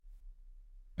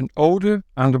een ode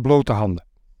aan de blote handen.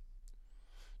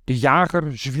 De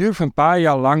jager zwierf een paar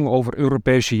jaar lang over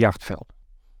Europese jachtvelden,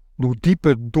 door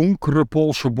diepe, donkere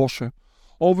Poolse bossen,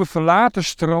 over verlaten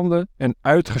stranden en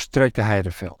uitgestrekte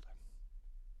heidevelden.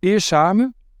 Eerst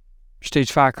samen,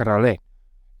 steeds vaker alleen,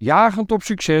 jagend op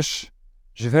succes,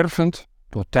 zwervend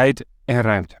door tijd en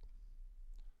ruimte.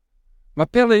 Maar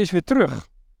Pelle is weer terug,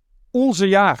 onze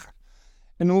jager.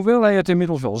 En hoewel hij het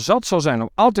inmiddels wel zat zal zijn om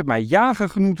altijd maar jager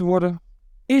genoemd te worden,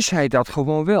 is hij dat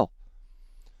gewoon wel.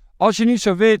 Als je niet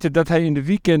zou weten dat hij in de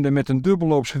weekenden met een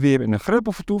dubbelloopsgeweer in een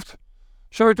greppel vertoeft,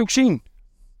 zou je het ook zien.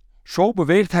 Zo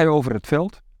beweegt hij over het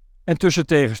veld en tussen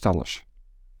tegenstanders.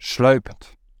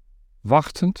 Sluipend,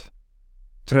 wachtend,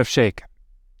 trefzeker.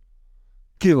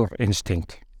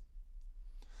 Killerinstinct.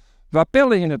 Waar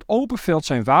Pelle in het open veld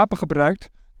zijn wapen gebruikt,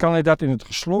 kan hij dat in het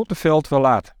gesloten veld wel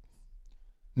laten.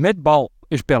 Met bal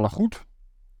is Pelle goed,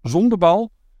 zonder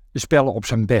bal is Pelle op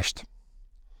zijn best.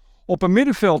 Op een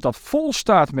middenveld dat vol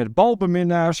staat met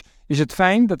balbeminnaars is het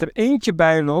fijn dat er eentje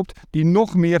bijloopt die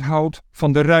nog meer houdt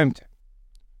van de ruimte.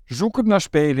 Zoekend naar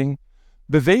speling,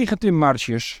 bewegend in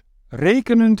marges,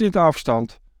 rekenend in de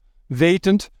afstand,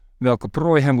 wetend welke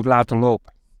prooi hij moet laten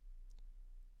lopen.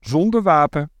 Zonder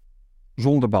wapen,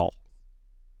 zonder bal.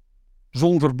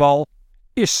 Zonder bal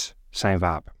is zijn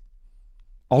wapen.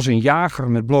 Als een jager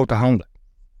met blote handen.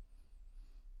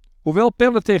 Hoewel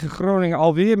Pelle tegen Groningen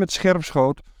alweer met scherp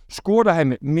schoot, scoorde hij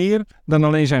met meer dan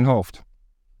alleen zijn hoofd.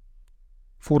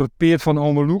 Voor het peert van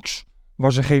Ome Loeks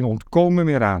was er geen ontkomen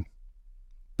meer aan.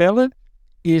 Pelle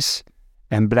is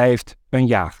en blijft een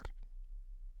jager.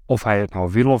 Of hij het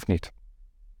nou wil of niet.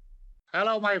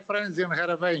 Hello, my friends in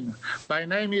Heerenveen. My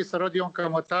name is Rodion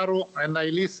Kamotaru and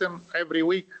I listen every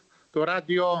week to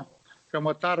Radio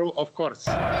Kamotaru, of course.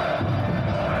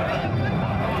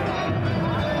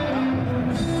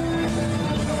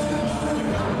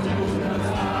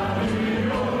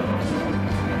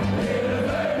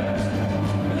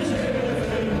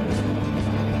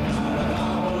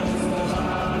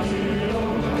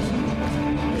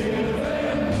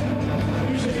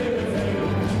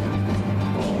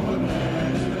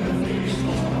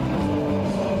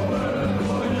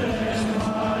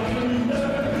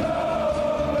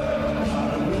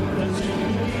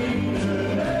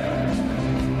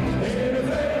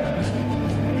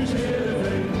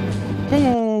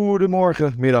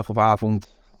 Goedemorgen, middag of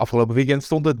avond. Afgelopen weekend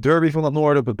stond de derby van het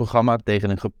noorden op het programma tegen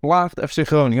een geplaagd FC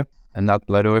Groningen. En na het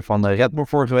pleidooi van Redmond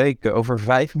vorige week over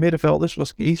 5 middenvelders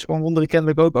was iets van wonderen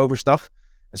kennelijk ook overstag.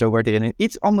 En zo werd er in een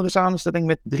iets andere samenstelling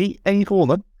met 3-1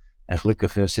 gewonnen. En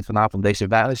gelukkig zit vanavond deze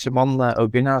wijze man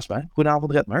ook weer naast mij.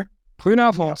 Goedenavond Redmer.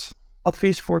 Goedenavond.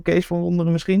 Advies voor Kees van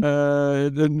Wonderen misschien?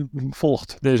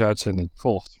 Volgt deze uitzending.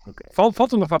 Volgt. Okay.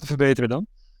 Valt er nog wat te verbeteren dan?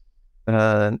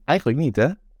 Eigenlijk niet hè?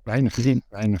 Weinig.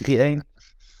 3-1.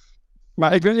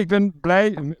 Maar ik ben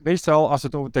blij, meestal als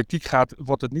het over tactiek gaat,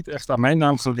 wordt het niet echt aan mijn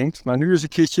naam gelinkt. Maar nu is een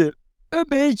keertje een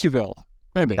beetje wel.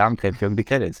 Daarom geef je ook de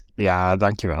credit. Ja,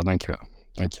 dankjewel. Dank je.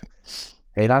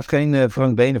 Helaas geen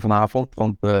Frank Benen vanavond,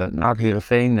 want na het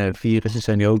Heerenveen-virus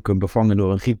zijn die ook bevangen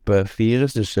door een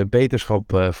griepvirus. Dus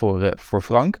beterschap voor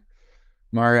Frank.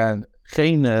 Maar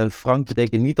geen Frank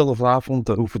betekent niet dat we vanavond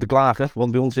hoeven te klagen.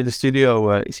 Want bij ons in de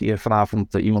studio is hier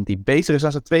vanavond iemand die bezig is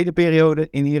aan zijn tweede periode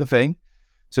in Heerenveen.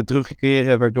 Zijn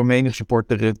terugkeer werd door menig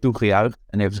supporter toegejuicht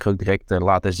en heeft zich ook direct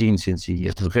laten zien sinds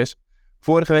hij terug is.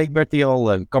 Vorige week werd hij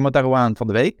al Kamatarouaan van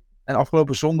de week. En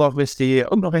afgelopen zondag wist hij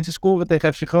ook nog eens te scoren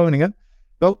tegen FC Groningen.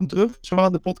 Welkom terug, zowel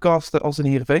in de podcast als in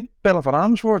Heerenveen. Pelle van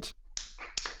Amersfoort.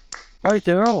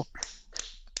 Dankjewel.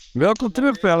 Welkom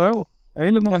terug, Pelle.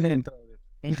 Helemaal in.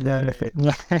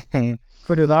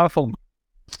 Goedenavond.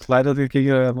 Blij dat ik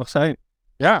hier mag zijn.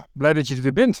 Ja, blij dat je er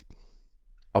weer bent.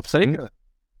 Zeker.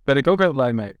 Ben ik ook heel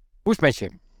blij mee. Hoe is het met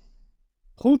je?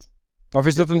 Goed. Of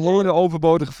is dat een hele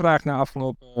overbodige vraag na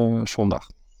afgelopen zondag?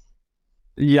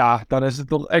 Ja, dan is het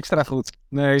toch extra goed.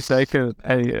 Nee, zeker.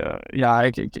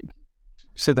 Ik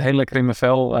zit heel lekker in mijn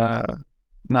vel.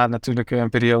 Na natuurlijk een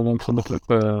periode om van de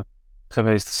club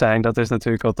geweest te zijn. Dat is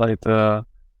natuurlijk altijd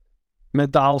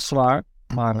mentaal zwaar.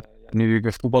 Maar nu ik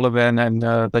weer voetballer ben en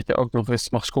dat je ook nog eens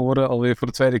mag scoren, alweer voor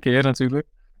de tweede keer natuurlijk.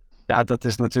 Ja, dat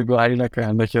is natuurlijk wel heel lekker.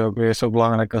 En dat je ook weer zo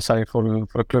belangrijk kan zijn voor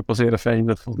een club als Heerenveen.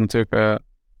 Dat voelt natuurlijk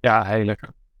heel lekker.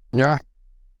 Ja,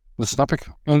 dat snap ik.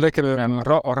 Een lekkere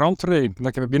rentree.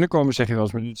 Lekker binnenkomen zeg je wel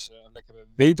eens. Maar iets lekker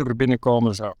beter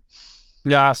binnenkomen zo.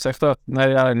 Ja, zeg dat. Nee,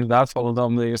 ja, inderdaad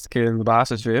Volendam de eerste keer in de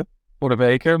basis weer. Voor de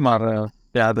beker. Maar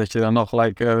dat je dan nog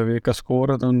gelijk weer kan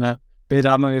scoren. Dan ben je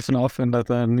daar maar weer vanaf. En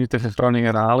dat nu tegen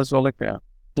Groningen herhalen is wel lekker.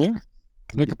 Ja,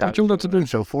 lekker potje om dat te doen.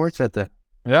 Zo voortzetten.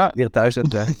 Ja. Weer thuis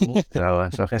zetten.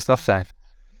 Zou geen straf zijn.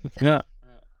 Ja.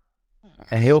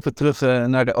 En heel veel terug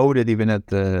naar de ode die we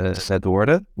net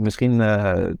hoorden. Misschien,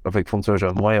 of ik vond het sowieso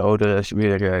een mooie ode,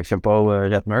 weer shampoo,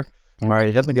 Redmer. Maar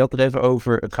Redmer die had er even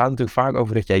over, het gaat natuurlijk vaak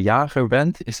over dat jij jager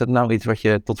bent. Is dat nou iets wat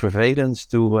je tot vervelens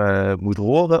toe moet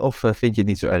horen of vind je het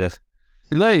niet zo erg?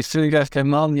 Nee, dat vind ik eigenlijk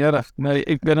helemaal niet erg. Nee,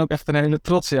 ik ben ook echt een hele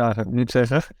trotse jager, moet ik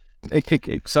zeggen.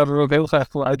 Ik zou er ook heel graag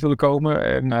voor uit willen komen.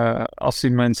 En als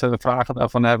die mensen vragen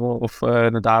daarvan hebben, of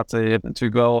inderdaad, je hebt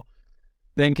natuurlijk wel,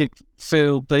 denk ik,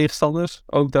 veel tegenstanders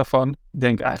ook daarvan. Ik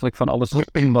denk eigenlijk van alles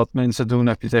wat mensen doen,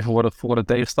 heb je tegenwoordig voor de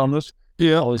tegenstanders.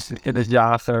 Ja. Al is in het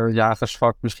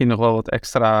jagersvak misschien nog wel wat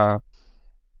extra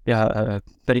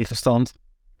tegenstand.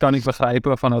 Kan ik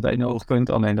begrijpen vanuit één oogpunt.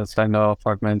 Alleen dat zijn wel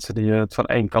vaak mensen die het van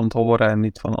één kant horen en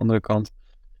niet van de andere kant.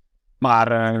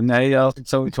 Maar nee, als ik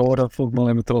zoiets hoor, dan voel ik me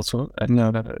alleen maar trots hoor. En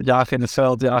jagen in het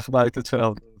veld, jagen buiten het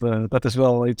veld. Dat is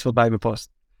wel iets wat bij me past.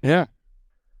 Ja.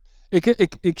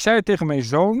 Ik zei het tegen mijn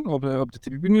zoon op de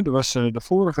tribune. Dat was de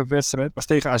vorige wedstrijd, was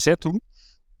tegen AZ toen.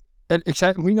 En ik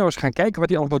zei, moet je nou eens gaan kijken wat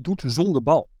hij allemaal doet zonder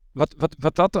bal.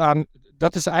 Wat dat aan,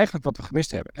 dat is eigenlijk wat we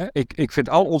gemist hebben. Hè? Ik vind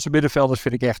al onze middenvelders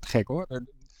vind ik echt gek hoor.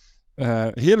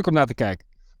 Heerlijk om naar te kijken.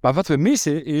 Maar wat we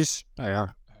missen is,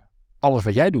 alles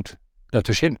wat jij doet.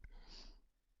 Daartussenin.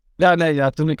 Ja, nee, ja,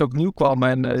 toen ik ook nieuw kwam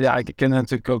en ik ken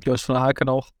natuurlijk ook Joost van Aken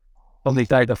nog van die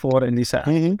tijd daarvoor. En die zei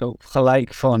eigenlijk ook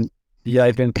gelijk van,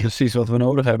 jij bent precies wat we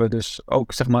nodig hebben. Dus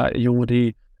ook zeg maar een jongen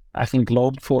die eigenlijk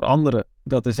loopt voor anderen.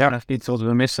 Dat is eigenlijk iets wat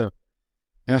we missen.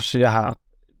 Ja. Dus ja,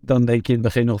 dan denk je in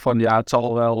het begin nog van, ja, het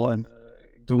zal wel. En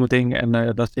ik doe mijn ding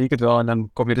en dat zie ik het wel. En dan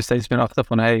kom je er steeds meer achter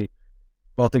van, hey,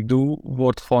 wat ik doe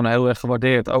wordt gewoon heel erg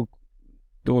gewaardeerd. Ook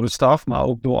door de staf, maar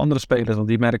ook door andere spelers. Want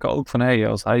die merken ook van, hey,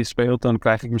 als hij speelt, dan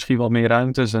krijg ik misschien wel meer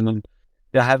ruimtes. En dan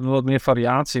hebben we wat meer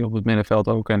variatie op het middenveld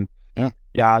ook. En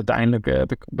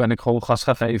uiteindelijk ben ik gewoon gas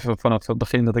gaan geven vanaf het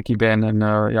begin dat ik hier ben. En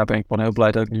ben ik gewoon heel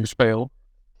blij dat ik nu speel.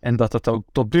 En dat het ook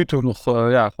tot nu toe nog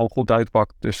gewoon goed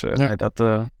uitpakt. Dus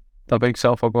daar ben ik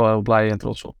zelf ook wel heel blij en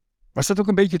trots op. Was dat ook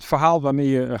een beetje het verhaal waarmee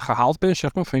je gehaald bent?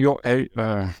 Zeg maar van, joh,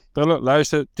 Pelle,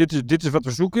 luister, dit is wat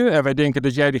we zoeken. En wij denken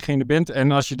dat jij diegene bent.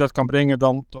 En als je dat kan brengen,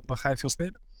 dan ga je veel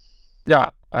spelen.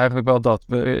 Ja, eigenlijk wel dat.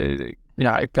 Ik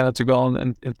ben natuurlijk wel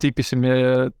een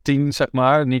typische 10, zeg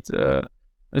maar. Niet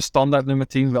een standaard nummer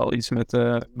 10. Wel iets met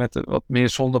wat meer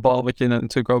zonder bal. Wat je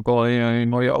natuurlijk ook al in een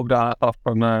mooie ode aangaf.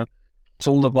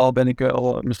 Zonder bal ben ik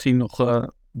wel misschien nog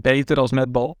beter als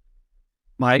met bal.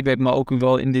 Maar ik heb me ook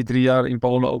wel in die 3 jaar in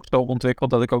Polen ook zo ontwikkeld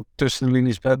dat ik ook tussen de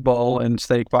linies bedbal en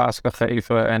steekpaas kan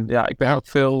geven. En ja, ik ben ook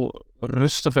veel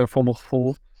rustiger voor mijn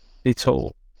gevoel. Niet zo,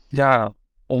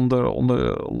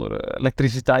 onder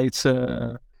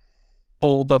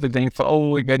elektriciteitspol dat ik denk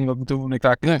van, ik weet niet wat ik moet doen, ik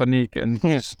raak in paniek. En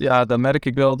dus, dan merk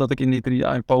ik wel dat ik in die 3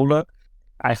 jaar in Polen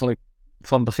eigenlijk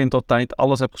van begin tot eind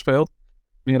alles heb gespeeld.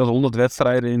 Meer dan 100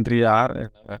 wedstrijden in 3 jaar.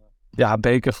 En,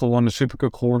 beker gewonnen,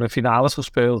 Supercup gewonnen, finales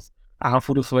gespeeld.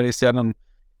 Aanvoerder geweest, dan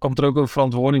komt er ook een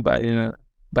verantwoording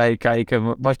bij je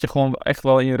kijken. Wat je gewoon echt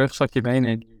wel in je rugzakje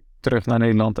meeneemt terug naar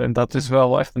Nederland. En dat is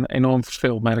wel echt een enorm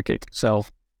verschil, merk ik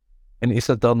zelf. En is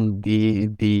dat dan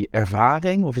die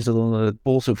ervaring? Of is dat dan het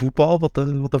Poolse voetbal wat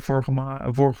ervoor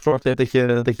gezorgd heeft dat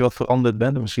je wat veranderd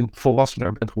bent? En misschien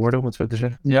volwassener bent geworden, om het zo te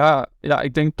zeggen? Ja,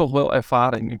 ik denk toch wel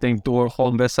ervaring. Ik denk door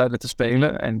gewoon wedstrijden te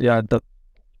spelen. En dat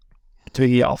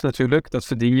dwing je af natuurlijk. Dat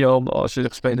verdien je als je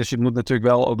speelt. Dus je moet natuurlijk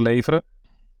wel ook leveren.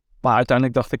 Maar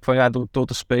uiteindelijk dacht ik van door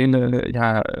te spelen,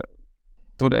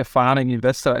 door de ervaring in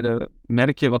wedstrijden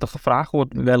merk je wat er gevraagd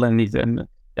wordt wel en niet. En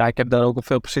ik heb daar ook op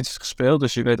veel posities gespeeld.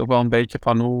 Dus je weet ook wel een beetje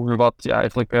van hoe en wat je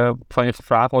eigenlijk van je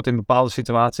gevraagd wordt in bepaalde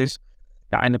situaties.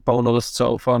 Ja, en in Polen is het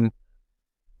zo van,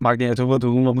 maakt niet uit hoe we het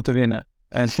doen, we moeten winnen.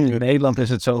 En in Nederland is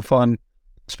het zo van,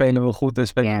 spelen we goed en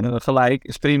spelen we gelijk,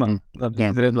 is prima. Dat is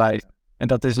iedereen blij. En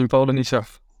dat is in Polen niet zo.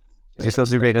 Is dat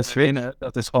nu weer een switch? Winnen,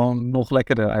 dat is gewoon nog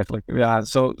lekkerder eigenlijk. Ja,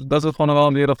 dat is gewoon wel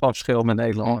een wereld van verschil met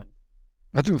Nederland.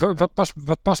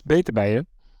 Wat past beter bij je?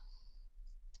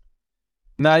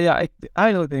 Nou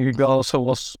eigenlijk denk ik wel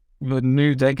zoals we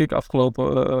nu denk ik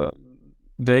afgelopen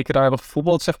weken daar hebben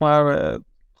gevoetbald, zeg maar.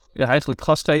 Eigenlijk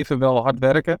gas geven, wel hard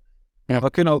werken. Ja, we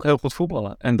kunnen ook heel goed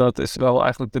voetballen. En dat is wel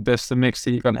eigenlijk de beste mix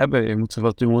die je kan hebben. Je moet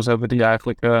wat jongens hebben die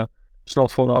eigenlijk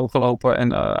slot voor de ogen lopen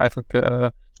en eigenlijk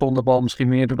zonder bal misschien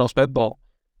meer doen als met bal.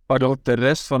 Waardoor de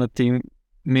rest van het team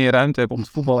meer ruimte heeft om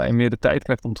te voetballen en meer de tijd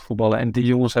krijgt om te voetballen. En die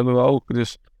jongens hebben we ook.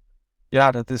 Dus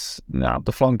dat is op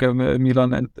de flanken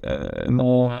Milan en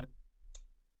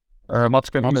Mats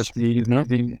Kunners.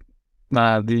 Die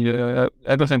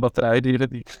hebben geen batterij,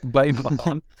 die blijven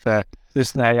gaan.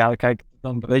 Dus kijk,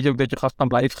 dan weet je ook dat je gas kan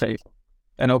blijven geven.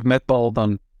 En ook met bal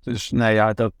dan. Dus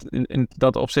in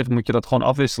dat opzicht moet je dat gewoon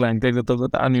afwisselen. En ik denk dat we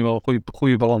daar nu wel een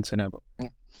goede balans in hebben.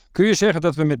 Kun je zeggen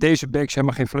dat we met deze backs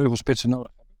helemaal geen vleugelspitsen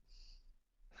nodig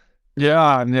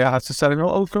Ja, ze zijn er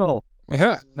wel overal. hebben?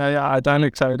 Ja. Nou ja,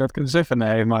 uiteindelijk zou je dat kunnen zeggen.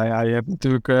 Nee, maar ja, je hebt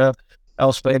natuurlijk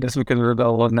 11 spelers. We kunnen er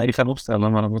wel 9 gaan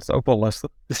opstellen, maar dan wordt het ook wel lastig.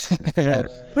 Ja,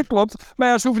 dat klopt. Maar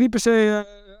ja, ze hoeven niet per se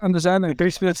aan de zijde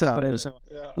een spits te spelen.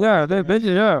 Ja, dat weet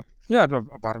je, ja. Ja,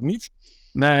 waarom niet?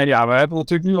 Nee, ja, we hebben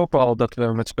natuurlijk nu ook al dat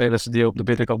we met spelers die op de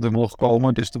binnenkant er mogen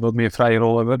komen, dus er wat meer vrije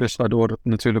rol hebben. Dus waardoor het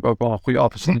natuurlijk ook wel een goede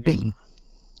afwisseling is.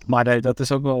 Maar nee, dat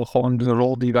is ook wel gewoon de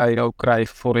rol die wij ook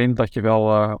krijgen voorin. Dat je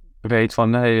wel weet van,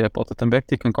 nee, je hebt altijd een back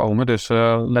die kan komen. Dus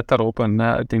let daarop. En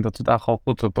ik denk dat we daar gewoon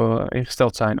goed op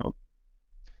ingesteld zijn ook.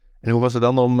 En hoe was het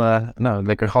dan om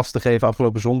lekker gas te geven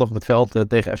afgelopen zondag op het veld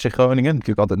tegen FC Groningen?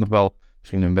 Natuurlijk altijd nog wel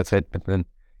misschien een wedstrijd met een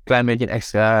klein beetje een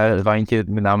extra randje.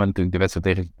 Met name natuurlijk de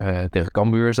wedstrijd tegen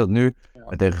Cambuur is dat nu. Ja.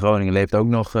 Maar tegen Groningen leeft ook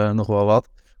nog wel wat.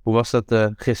 Hoe was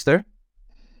dat gisteren?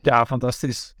 Ja,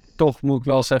 fantastisch. Toch moet ik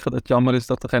wel zeggen dat het jammer is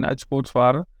dat er geen uitsports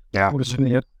waren. Ja. Voor de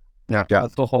sfeer. Ja.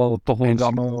 Toch wel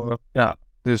jammer. Ja.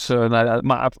 Dus,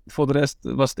 maar voor de rest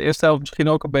was het eerste helft misschien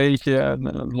ook een beetje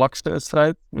een lakste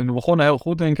wedstrijd. We begonnen heel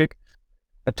goed, denk ik.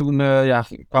 En toen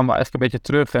kwamen we eigenlijk een beetje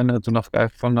terug. En toen dacht ik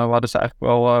eigenlijk van, we hadden ze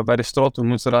eigenlijk wel bij de strot. We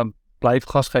moesten dan blijven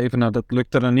gas geven. Nou, dat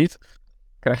lukte dan niet.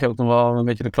 Krijg je ook nog wel een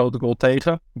beetje de klote goal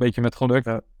tegen. Een beetje met geluk.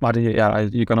 Ja. Maar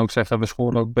je kan ook zeggen, we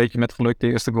scoren ook een beetje met geluk de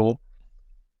eerste goal.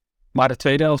 Maar de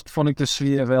tweede helft vond ik de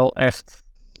sfeer wel echt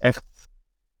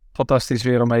fantastisch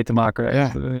weer om mee te maken.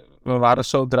 Echt, we waren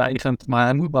zo dreigend, maar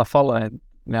hij moet maar vallen. En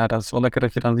ja, dat is wel lekker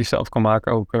dat je dan die zelf kan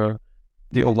maken, ook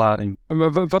die oplading.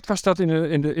 Wat was dat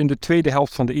in de tweede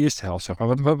helft van de eerste helft? Zeg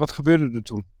maar? Wat gebeurde er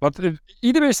toen?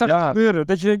 Iedereen staat te gebeuren.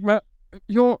 Dat je denkt, maar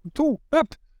joh, toe,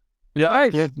 up.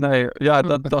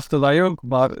 Dat dachten wij ook.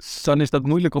 Maar dan is dat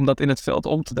moeilijk om dat in het veld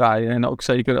om te draaien. En ook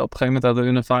zeker op een gegeven moment hadden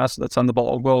we een fase dat ze aan de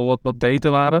bal ook wel wat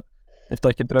beter waren. Of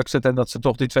dat je druk zet en dat ze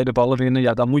toch die tweede ballen winnen.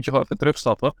 Ja, dan moet je gewoon even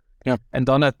terugstappen. Ja. En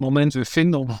dan het moment weer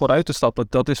vinden om vooruit te stappen,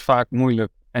 dat is vaak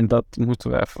moeilijk. En dat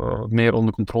moeten we even meer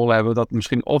onder controle hebben. Dat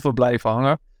misschien of we blijven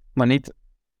hangen, maar niet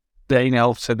de ene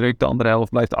helft zet druk, de andere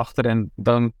helft blijft achter. En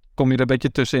dan kom je er een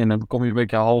beetje tussenin en dan kom je een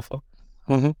beetje halve.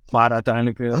 Maar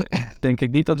uiteindelijk denk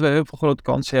ik niet dat we heel veel grote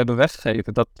kansen hebben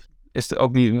weggegeven. Dat is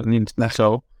ook niet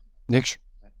zo. Niks.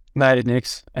 Nee,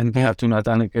 niks. En toen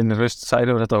uiteindelijk in de rust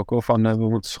zeiden we dat ook al. Van we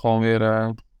moeten gewoon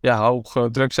weer hoog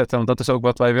druk zetten. Want dat is ook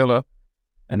wat wij willen.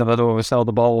 En waardoor we snel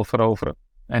de bal veroveren.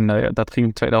 En dat ging in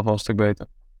de tweede helft wel een stuk beter.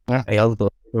 Ja. En je had het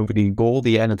al over die goal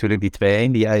die jij natuurlijk, die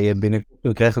 2-1, die jij binnen...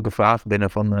 Ik kreeg ook een vraag binnen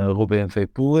van Robin V.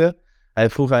 Poelje. Hij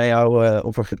vroeg aan jou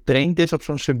of er getraind is op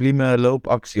zo'n sublieme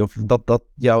loopactie. Of dat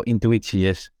jouw intuïtie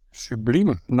is.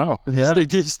 Sublieme. Nou,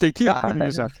 steek hier aan.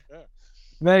 Eigenlijk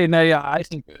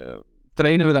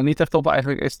trainen we daar niet echt op.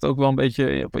 Eigenlijk is het ook wel een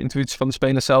beetje op intuïtie van de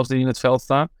spelers zelfs die in het veld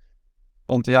staan.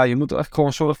 Want je moet echt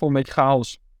gewoon zorgen voor een beetje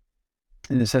chaos.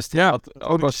 In de 16.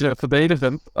 Ook als je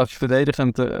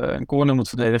verdedigend een corner moet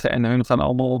verdedigen en hun gaan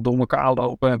allemaal door elkaar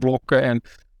lopen en blokken. En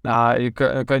je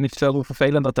kan je niet vertellen hoe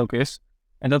vervelend dat ook is.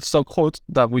 En dat is ook goed.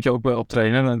 Daar moet je ook wel op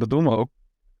trainen en dat doen we ook.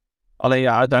 Alleen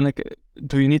uiteindelijk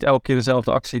doe je niet elke keer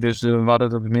dezelfde actie. Dus we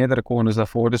hadden er meerdere corners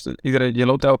daarvoor. Dus je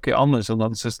loopt elke keer anders. En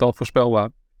dan is het al voorspelbaar.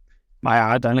 Maar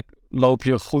uiteindelijk loop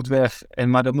je goed weg.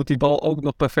 Maar dan moet die bal ook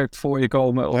nog perfect voor je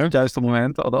komen op het juiste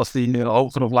moment. Als die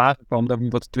hoger of lager kwam, dan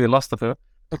wordt het weer lastiger.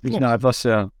 Dus het was...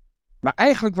 Maar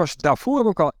eigenlijk was het daarvoor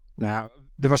ook al... Nou,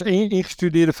 er was één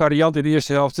ingestudeerde variant in de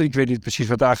eerste helft. Ik weet niet precies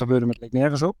wat daar gebeurde, maar het leek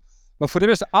nergens op. Maar voor de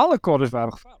rest, alle corners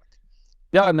waren gevaarlijk.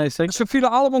 Ja, nee, zeker. Ze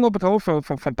vielen allemaal op het hoofd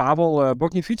van Pavel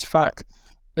Bokniewicz vaak.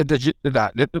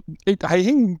 Hij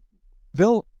hing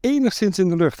wel enigszins in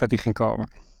de lucht dat hij ging komen.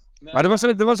 Nee. Maar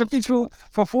er was ook iets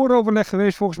van vooroverleg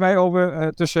geweest volgens mij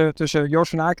over tussen Joost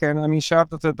van Aken en Amin Saab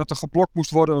dat er geblokt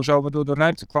moest worden of zo, waardoor de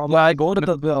ruimte kwam. Ja, ik hoorde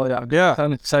dat wel, ja.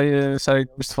 Zij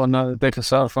moest tegen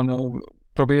Saab van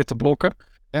probeer te blokken.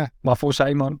 Ja. Maar voor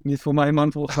zijn man, niet voor mijn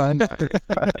man volgens mij.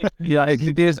 Ik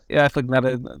liep eerst eigenlijk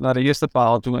naar de eerste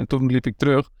paal en toen liep ik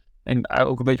terug. En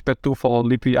ook een beetje per toeval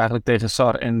liep hij eigenlijk tegen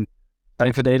Sar en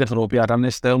zijn verdediger op. Ja, dan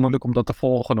is het heel moeilijk om dat te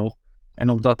volgen nog. En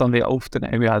om dat dan weer over te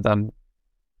nemen, dan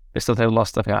is dat heel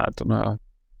lastig. Ja, toen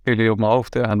viel hij op mijn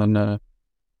hoofd en dan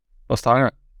was het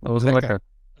hangen. Dat was lekker.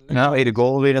 Nou, tweede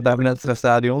goal weer daar in het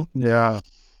stadion. Ja.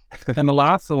 En de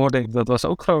laatste hoorde ik, dat was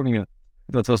ook Groningen.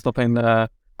 Dat was op een...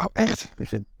 Oh, echt?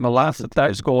 Mijn laatste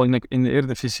thuisgoal in de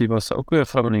Eredivisie was ook weer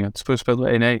Groningen. Het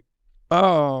speelde 1-1.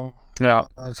 Oh. Ja.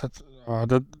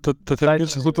 Dat heb ik net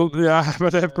zo goed maar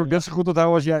dat heb ik ook net zo goed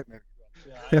onthouden als jij.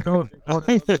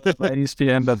 Bij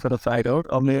ESPN dat we dat zeiden ook.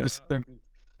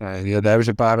 Daar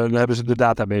hebben ze de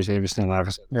database even snel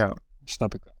aangezet. Ja,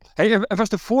 snap ik wel. Hey, en was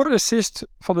de voorassist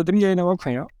van de 3-1 ook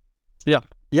van jou? Ja.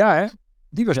 Ja, hè?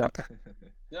 Die was echt.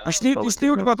 Hij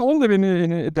stuurde wat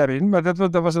onder daarin, maar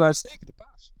dat was een uitstekende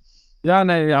paas. Ja,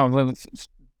 nee, ja,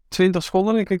 20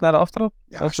 seconden denk ik naar de aftrap.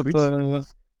 Ja,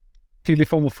 zoiets. Viel hij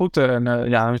voor mijn voeten en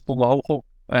ja, hij stond hoog op.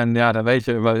 En ja, dan weet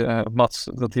je, Mats,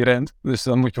 dat hij rent. Dus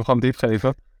dan moet je hem gewoon diep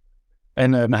geven.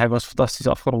 En hij was fantastisch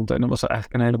afgerond en dat was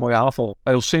eigenlijk een hele mooie aanval.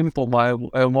 Heel simpel, maar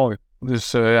heel mooi.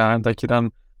 Dus ja, dat je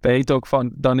dan weet ook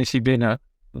van, dan is hij binnen.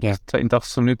 Ja.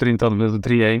 82e minuut,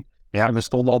 83 3-1. Ja. En we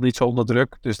stonden al niet zo onder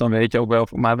druk, dus dan weet je ook wel.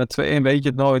 Maar met 2-1 weet je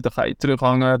het nooit, dan ga je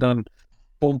terughangen, dan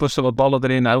pompen ze wat ballen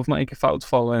erin. Hij hoeft maar 1 keer fout te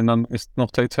vallen en dan is het nog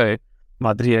 2-2.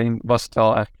 Maar 3-1 was het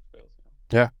wel eigenlijk.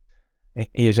 En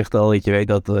je zegt al dat je weet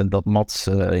dat Mats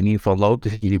in ieder geval loopt,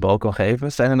 dus dat je die bal kan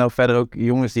geven. Zijn er nou verder ook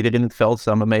jongens die er in het veld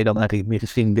staan waarmee je dan eigenlijk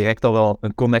misschien direct al wel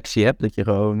een connectie hebt? Dat je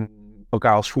gewoon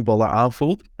elkaar als voetballer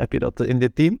aanvoelt? Heb je dat in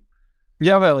dit team?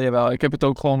 Jawel. Ik heb het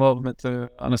ook gewoon wel met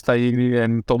Anastasia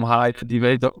en Tom Haaien. Die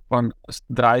weten ook van,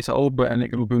 draai ze open en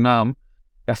ik roep hun naam.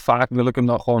 Ja, vaak wil ik hem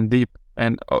dan gewoon diep.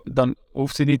 En dan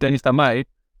hoeft hij niet eens naar mij.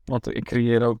 Want ik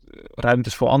creëer ook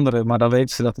ruimtes voor anderen. Maar dan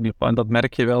weten ze dat in ieder geval. En dat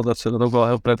merk je wel, dat ze dat ook wel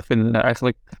heel prettig vinden. En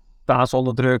eigenlijk staan ze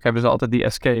onder druk, hebben ze altijd die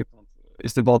escape.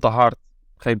 Is de bal te hard?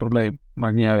 Geen probleem.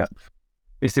 Maakt niet uit.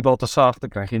 Is die bal te zacht? Dan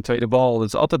krijg je een tweede bal. Het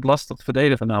is altijd lastig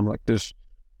verdedigen namelijk. Dus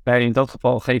in dat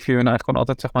geval geef je hun eigenlijk gewoon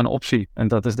altijd zeg maar een optie. En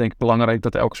dat is denk ik belangrijk,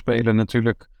 dat elke speler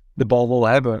natuurlijk de bal wil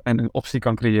hebben. En een optie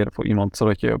kan creëren voor iemand,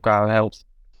 zodat je elkaar helpt.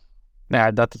 Nou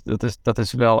ja, dat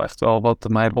is wel echt wel wat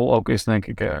mijn rol ook is, denk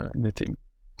ik, in dit team.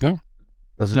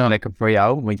 Dat is lekker voor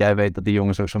jou, want jij weet dat die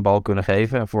jongens ook zo'n bal kunnen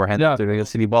geven. En voor hen natuurlijk dat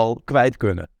ze die bal kwijt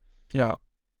kunnen. Ja,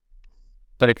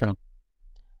 zeker.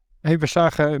 Hey, we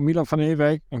zagen Milan van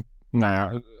Ewijk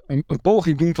een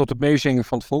poging doen tot het meezingen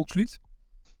van het volkslied.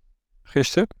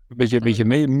 Gisteren. Een beetje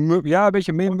mee. Daar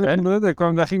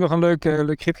ging nog een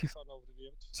leuk gifje van over de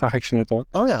wereld. Zag ik ze net al.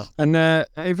 Oh ja. En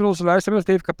een van onze luisteraars,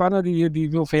 Dave Capanna, die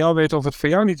wil van jou weten of het voor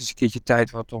jou niet eens een keertje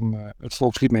tijd wordt om het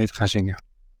volkslied mee te gaan zingen.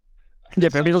 Je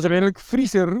hebt inmiddels redelijk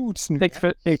Friese roots nu.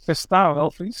 Ik versta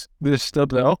wel Fries, dus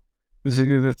dat wel. Dus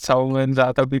het zou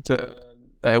inderdaad ook niet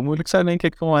heel moeilijk zijn, denk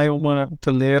ik, voor mij om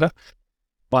te leren.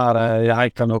 Maar ja,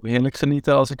 ik kan ook heerlijk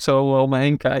genieten als ik zo om me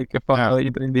heen kijk. Van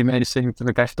iedereen die meezingt. En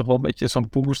dan krijg je toch wel een beetje zo'n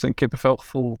boost en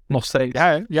kippenvelgevoel nog steeds.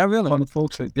 Ja, jawel. Van het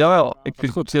volkslied. Jawel, ik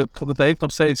vind het goed. Het heeft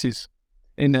nog steeds iets.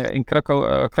 In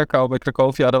Krakau, bij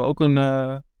Cracovia hadden we ook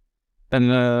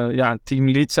een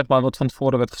teamlied, zeg maar, wat van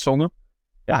tevoren werd gezongen.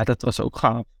 Ja, dat was ook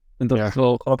gaaf. En dat is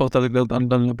wel grappig dat ik dat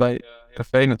dan bij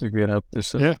Heerenveen natuurlijk weer heb.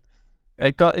 Dus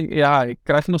ik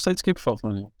krijg er nog steeds kippenvel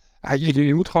van. Ja,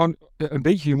 je moet gewoon een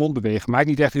beetje je mond bewegen. Maakt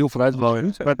niet echt heel veel uit.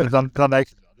 Maar dan lijkt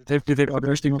het. Dit heeft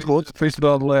rust iemand gehoord.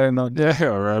 Festival en dan.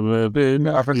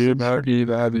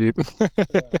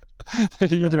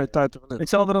 Ik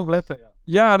zal erop letten.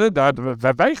 Ja,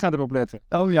 wij gaan erop letten.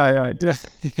 Oh ja.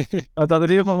 Dat er in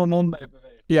ieder geval mijn mond mee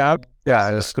beweegt.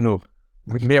 Ja, dat is genoeg.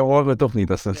 Meer horen we toch niet.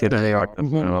 Dat is heel hard.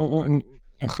 Een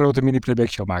grote mini-playback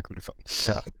show maken we ervan.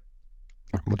 Ja.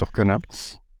 Dat moet toch kunnen.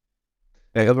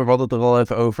 We hadden het er al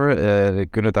even over. We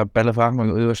kunnen het aan Pelle vragen, maar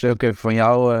ik wil het ook even van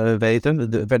jou weten.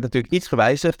 Er werd natuurlijk iets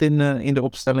gewijzigd in de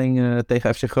opstelling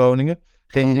tegen FC Groningen.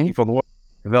 Geen van Hoorn,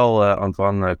 wel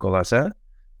Antoine Collasin.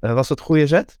 Was dat goede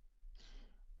zet?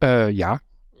 Ja,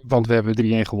 want we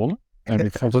hebben 3-1 gewonnen. En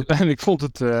ik vond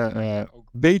het ook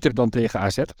beter dan tegen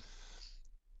AZ.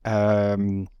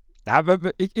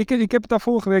 Ik heb het daar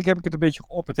vorige week een beetje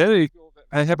geopperd.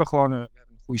 Wij hebben gewoon een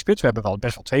goede spits. We hebben wel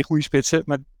best wel 2 goede spitsen.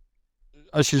 Maar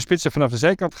als je de spitsen vanaf de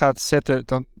zijkant gaat zetten,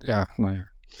 dan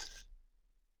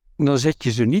zet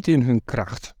je ze niet in hun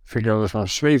kracht. Vind ik wel eens een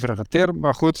zweverige term,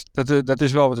 maar goed, dat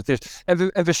is wel wat het is. En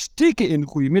we stikken in de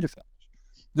goede middenveld.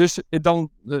 Dus dan,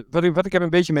 wat ik er een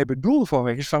beetje mee bedoelde vorige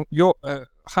week, is van,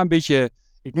 ga een beetje,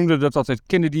 ik noemde dat altijd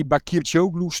Kennedy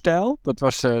Bakircioglu-stijl. Dat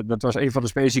was een van de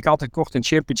spelers die ik altijd kocht in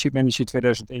Championship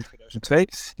Manager 2001-2002.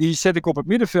 Die zet ik op het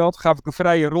middenveld, gaf ik een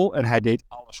vrije rol en hij deed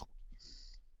alles goed.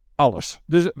 Alles.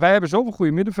 Dus wij hebben zoveel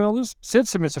goede middenvelders. Zet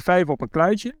ze met z'n 5 op een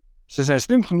kluitje. Ze zijn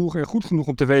slim genoeg en goed genoeg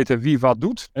om te weten wie wat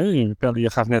doet. Pelle, je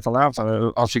gaf net al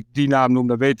aan. Als ik die naam noem,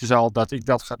 dan weten ze al dat ik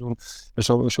dat ga doen.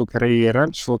 Zo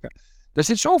creëren. Er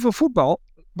zit zoveel voetbal.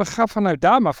 We gaan vanuit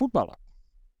daar maar voetballen.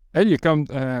 Je kan,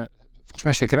 volgens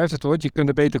mij zeker uit het woord, je kunt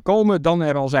er beter komen dan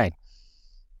er al zijn.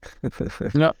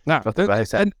 Wat wij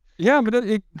zijn. Maar dat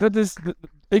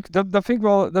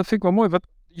vind ik wel mooi.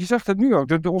 Je zegt het nu ook.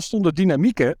 Er ontstonden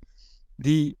dynamieken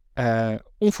die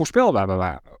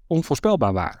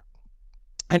onvoorspelbaar waren.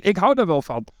 En ik hou daar wel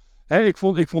van. Ik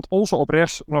vond Olsen op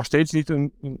rechts nog steeds niet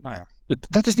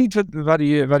dat is niet waar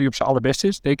hij op zijn allerbest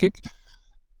is, denk ik.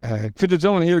 Ik vind het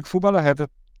wel een heerlijk voetballer. Eind de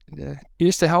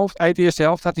eerste helft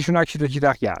had hij zo'n actie dat je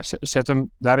dacht, zet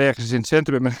hem daar ergens in het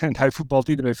centrum en hij voetbalt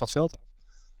iedereen van het veld af.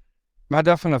 Maar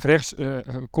daar vanaf rechts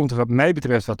komt er wat mij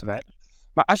betreft wat te weinig.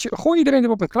 Maar gooi iedereen er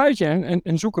op een kluitje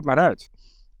en zoek het maar uit.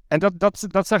 En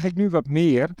dat zag ik nu wat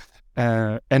meer.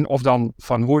 En of dan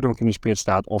Van Hooijdonk in de spits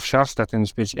staat of Sar staat in de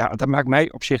spits. Ja, dat maakt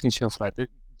mij op zich niet zoveel uit.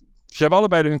 Ze hebben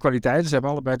allebei hun kwaliteiten. Ze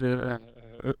hebben allebei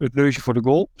het neusje voor de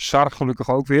goal. Sar gelukkig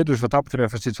ook weer. Dus wat dat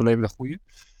betreft is dit wel even de goeie.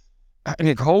 En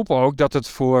ik hoop ook dat het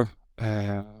voor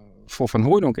Van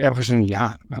Hooijdonk ergens een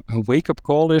wake-up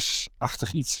call is.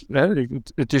 Achtig iets. Hè?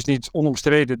 Het is niet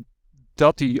onomstreden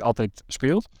dat hij altijd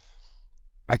speelt.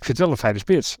 Maar ik vind het wel een fijne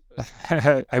spits.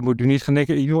 Hij moet nu niet gaan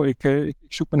denken, joh, ik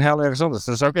zoek mijn hel ergens anders.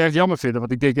 Dat zou ik echt jammer vinden,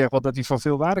 want ik denk echt wel dat hij van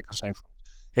veel waarde kan zijn.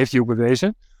 Heeft hij ook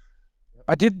bewezen.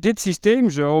 Maar dit systeem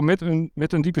zo, met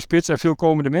een diepe spits en veel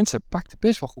komende mensen, pakt het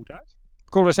best wel goed uit.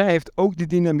 Colosijn heeft ook die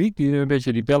dynamiek, die een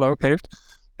beetje die Bella ook heeft.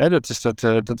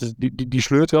 Die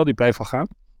sleurt wel, die blijft wel gaan.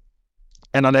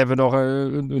 En dan hebben we nog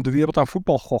de wereld aan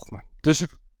voetbal gochme. Dus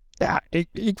ja,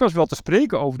 ik was wel te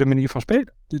spreken over de manier van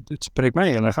spelen. Dit spreekt mij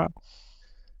heel erg aan.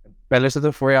 Wel, is het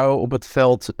er voor jou op het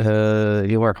veld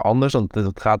heel erg anders? Want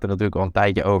het gaat er natuurlijk al een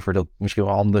tijdje over dat misschien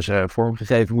wel anders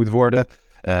vormgegeven moet worden.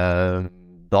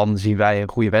 Dan zien wij een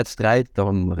goede wedstrijd.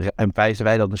 En wijzen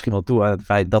wij dat misschien wel toe aan het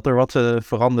feit dat er wat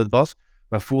veranderd was.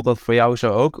 Maar voelt dat voor jou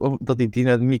zo ook? Dat die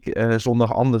dynamiek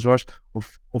zondag anders was?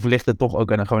 Of ligt het toch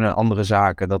ook gewoon aan andere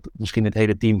zaken? Dat misschien het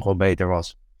hele team gewoon beter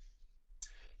was?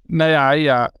 Nou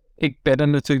ja, ik ben er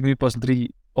natuurlijk nu pas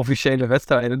 3 officiële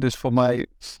wedstrijden. Dus voor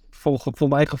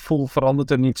mijn gevoel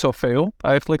verandert er niet zoveel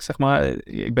eigenlijk, zeg maar.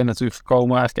 Ik ben natuurlijk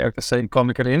gekomen, eigenlijk RKC kwam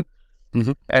ik erin.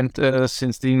 Mm-hmm. En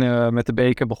sindsdien met de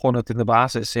beker begon het in de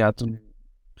basis. Ja, toen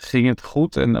ging het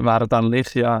goed. En waar het aan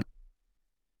ligt, ja,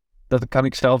 dat kan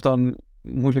ik zelf dan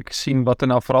moeilijk zien wat er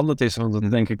nou veranderd is. Want dan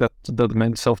denk ik dat de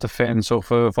mensen of de fans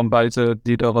of van buiten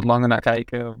die er wat langer naar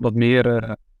kijken, wat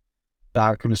meer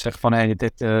daar kunnen zeggen van hey,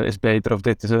 dit is beter of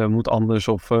dit moet anders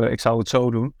of ik zou het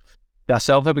zo doen. Ja,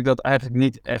 zelf heb ik dat eigenlijk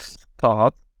niet echt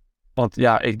gehad. Want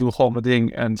ja, ik doe gewoon mijn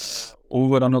ding. En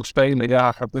hoe we dan ook spelen,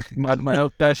 ja, maakt mij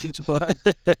ook thuis iets op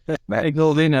uit. Maar ik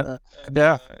wil winnen.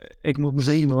 Ja, ik moet me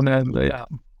zien doen. En ja,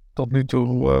 tot nu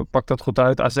toe pakt dat goed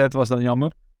uit. AZ was dan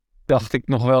jammer. Dacht ik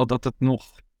nog wel dat het nog,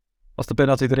 als de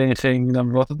penalty erin ging,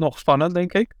 dan wordt het nog spannend,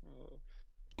 denk ik.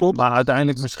 Klopt. Maar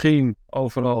uiteindelijk misschien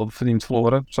overal verdiend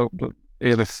verloren. Zo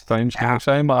eerlijk kan je misschien ook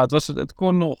zijn. Maar het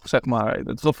kon nog, zeg maar.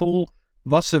 Het gevoel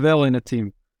was er wel in het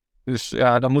team. Dus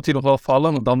ja, dan moet hij nog wel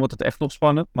vallen, want dan wordt het echt nog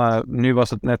spannend. Maar nu was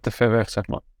het net te ver weg, zeg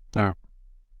maar. Ja.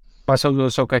 Maar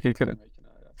zo kijk ik er.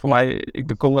 Voor mij,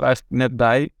 ik kom er eigenlijk net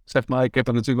bij, zeg maar. Ik heb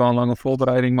er natuurlijk wel een lange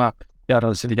voorbereiding, maar ja,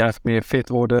 dan zit ik eigenlijk meer fit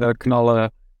worden,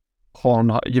 knallen.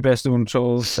 Gewoon je best doen,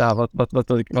 zoals ja,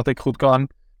 wat ik goed kan.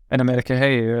 En dan merk je,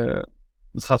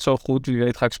 het gaat zo goed, wie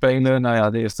weet ga ik spelen. Nou ja,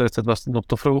 de eerste wedstrijd was nog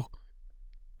te vroeg.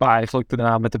 Maar eigenlijk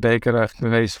daarna met de beker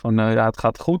bewezen van ja, het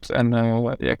gaat goed. En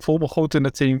ik voel me goed in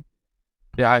het team.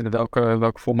 Ja, in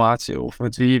welke formatie of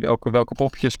met wie, welke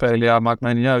popje spelen, ja, maakt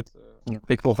mij niet uit.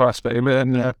 Ik wil graag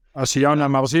spelen. En, als ze jou nou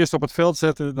maar als eerste op het veld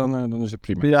zetten, dan is het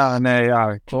prima. Ja, nee,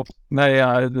 ja, klopt. Nee,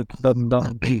 ja,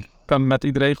 dan kan met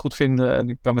iedereen goed vinden en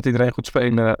ik kan met iedereen goed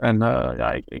spelen. En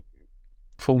ja, ik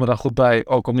voel me daar goed bij.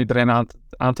 Ook om iedereen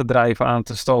aan te drijven, aan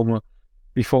te stomen.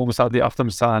 Die voor me staat, die achter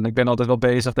me staan. Ik ben altijd wel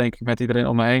bezig, denk ik, met iedereen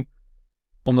om me heen.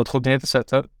 Om dat goed neer te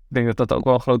zetten. Ik denk dat dat ook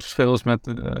wel een groot verschil is met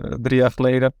 3 jaar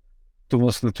geleden. Toen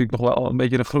was het natuurlijk nog wel een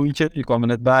beetje een groentje. Je kwam er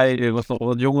net bij, je was nog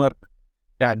wat jonger.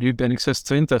 Ja, nu ben ik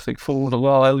 26. Ik voel me nog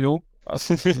wel heel jong.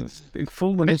 Ik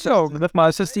voel me niet zo.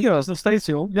 Maar 16 was nog steeds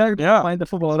jong. Ja. Maar in de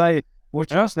voetballerij word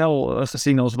je snel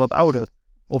gezien als wat ouder.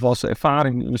 Of als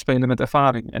ervaring. We spelen met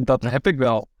ervaring. En dat heb ik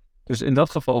wel. Dus in dat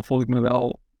geval voel ik me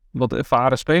wel wat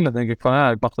ervaren spelen. Denk ik van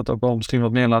ja, ik mag dat ook wel misschien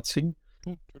wat meer laten zien.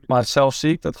 Maar zelf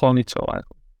zie ik dat gewoon niet zo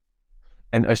eigenlijk.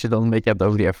 En als je dan een beetje hebt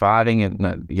over die ervaring. En,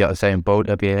 nou, ja, zei een poot,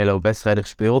 heb je een hele hoop wedstrijden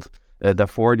gespeeld.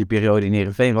 Daarvoor, die periode in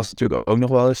Heerenveen, was het natuurlijk ook nog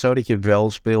wel eens zo dat je wel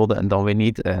speelde en dan weer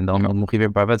niet. En dan mocht je weer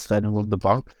een paar wedstrijden op de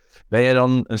bank. Ben je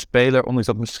dan een speler, ondanks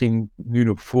dat het misschien nu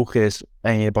nog vroeg is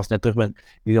en je pas net terug bent,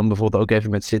 die dan bijvoorbeeld ook even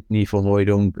met Sidney van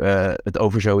Hooijdonk het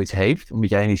over zoiets heeft? Omdat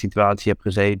jij in die situatie hebt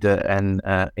gezeten en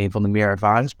een van de meer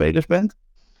ervaren spelers bent?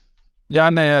 Ja,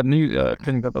 nee, nu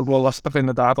vind ik dat ook wel lastig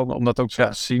inderdaad, om dat ook zo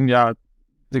te zien. Ja,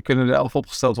 er kunnen er 11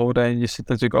 opgesteld worden en je ziet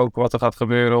natuurlijk ook wat er gaat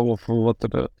gebeuren of wat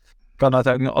er kan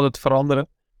uiteindelijk altijd veranderen.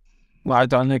 Maar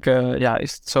uiteindelijk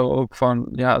is het zo ook van,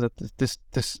 ja, het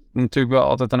is natuurlijk wel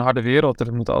altijd een harde wereld.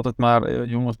 Er moeten altijd maar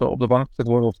jongens op de bank gezet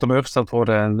worden of teleurgesteld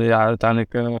worden. En ja,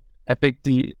 uiteindelijk heb ik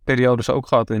die periodes ook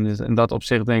gehad. In dat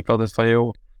opzicht denk ik altijd van,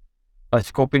 joh, laat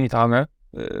je kopje niet hangen.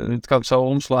 Het kan zo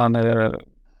omslaan.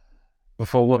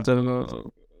 Bijvoorbeeld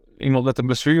iemand met een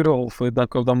blessure of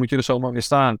dan moet je er zomaar weer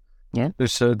staan. Ja.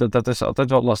 Dus dat is altijd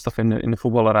wel lastig in de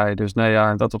voetballerij. Dus nee,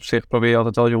 ja, in dat opzicht probeer je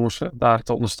altijd wel jongens daar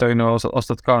te ondersteunen als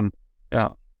dat kan.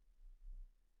 Ja.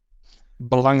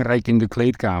 Belangrijk in de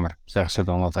kleedkamer, zeggen ze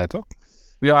dan altijd, toch?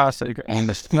 Ja, zeker.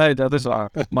 Nee, dat is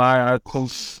waar. Maar ja,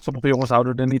 sommige jongens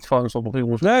houden er niet van, sommige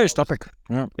jongens... Nee, snap ik.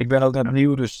 Ja. Ik ben ook net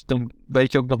nieuw, dus dan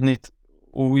weet je ook nog niet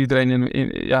hoe iedereen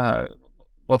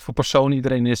wat voor persoon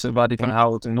iedereen is en waar die van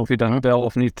houdt. En of je dan wel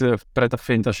of niet prettig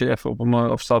vindt als je even op hem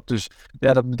afstapt. Dus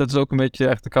ja, dat is ook een beetje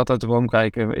echt de kat uit de boom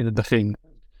kijken in het begin. Ik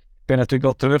ben natuurlijk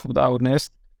wel terug op het oude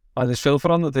nest, maar er is veel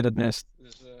veranderd in het nest.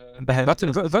 Dus, Wat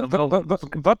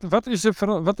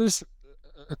is...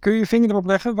 Kun je je vinger erop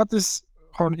leggen? Wat is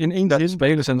gewoon in één de zin?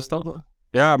 spelers en de stad.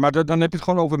 Ja, maar dan heb je het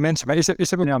gewoon over mensen. Maar is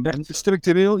er ook echt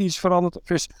structureel iets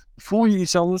veranderd? Of voel je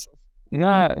iets anders?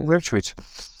 Ja, Webswitch.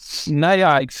 nou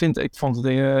ja, ik vond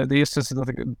de eerste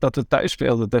dat we thuis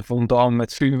speelden, dat vond dan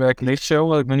met vuurwerk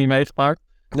lichtshow, had ik nog niet meegemaakt.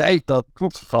 Nee, dat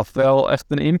klopt. Gaf wel echt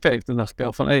een impact. Toen dacht ik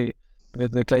wel van,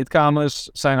 de kleedkamers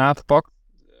zijn aangepakt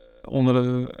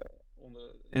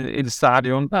in het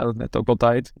stadion. Nou, dat net ook wel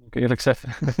tijd, moet ik eerlijk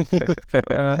zeggen.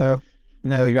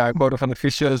 Nee, ja, ik hoorde van de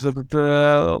fysio's dat het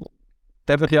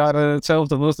 30 jaar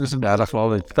hetzelfde was. Dus Ja, dat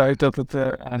geloof ik. tijd dat het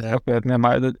aangepakt werd. Nee,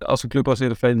 maar als een club als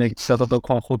Heerenveen denk ik dat dat ook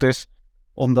gewoon goed is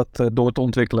om dat door te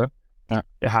ontwikkelen.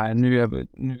 Ja, en nu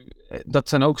dat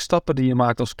zijn ook stappen die je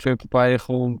maakt als club waar je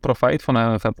gewoon profijt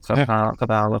van gaat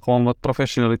halen. Gewoon wat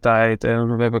professionaliteit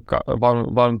en we hebben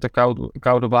warmte,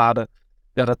 koude waden.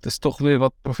 Ja, dat is toch weer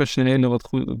wat professioneler, wat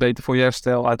goed, beter voor je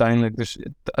herstel uiteindelijk. Dus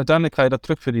uiteindelijk ga je dat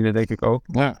terugverdienen, denk ik ook.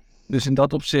 Ja. Dus in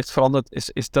dat opzicht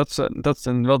veranderd dat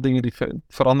zijn wel dingen die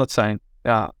veranderd zijn.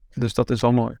 Ja, dus dat is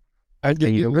wel mooi.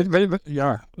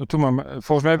 Ja, toen maar.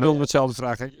 Volgens mij wilden we hetzelfde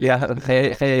vragen. Ja, ga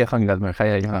jij je gang, maar. Ga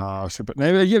jij je gang. Nou, super.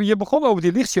 Nee, je begon over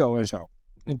die lichtshow en zo. In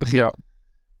het begin. Ja.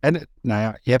 En nou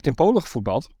ja, je hebt in Polen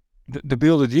gevoetbald. De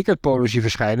beelden die ik uit Polen zie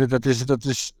verschijnen, dat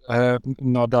is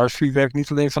nou, daar is vuurwerk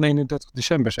niet alleen van 31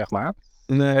 december, zeg maar.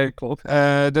 Nee, klopt.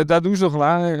 Daar doen ze nog wel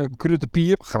aan. Krutte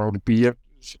Pier, Grote Pier,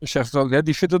 zegt het ook. Hè?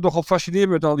 Die vindt het nogal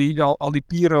fascinerend met al die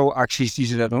pyro-acties die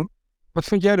ze daar doen. Wat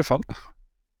vind jij ervan?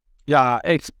 Ja,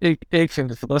 ik vind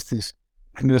het fantastisch.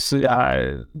 Dus ja,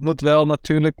 het moet wel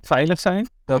natuurlijk veilig zijn.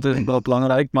 Dat is wel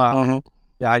belangrijk. Maar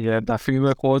ja, je hebt daar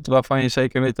vuurwerk gehoord waarvan je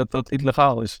zeker weet dat dat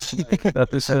illegaal is.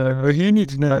 Dat is hier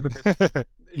niet. Nee.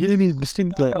 hier niet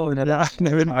bestemd.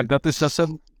 Maar dat is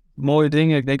een mooie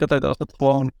ding. Ik denk altijd als het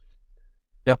gewoon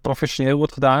professioneel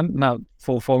wordt gedaan. Nou,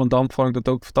 voor Volendam vond ik dat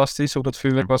ook fantastisch hoe dat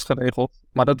vuurwerk was geregeld.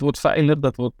 Maar dat wordt veilig,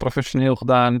 dat wordt professioneel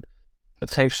gedaan.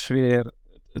 Het geeft sfeer.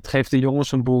 Het geeft de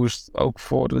jongens een boost. Ook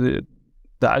voor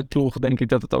de uitploeg denk ik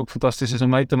dat het ook fantastisch is om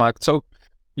mee te maken. Het is ook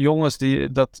jongens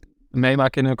die dat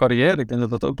meemaken in hun carrière. Ik denk dat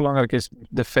dat ook belangrijk is.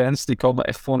 De fans die komen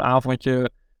echt voor een avondje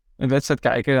een wedstrijd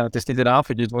kijken. Ja, het is niet een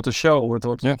avondje, het wordt een show. Het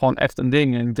wordt gewoon echt een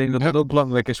ding. En ik denk dat het ook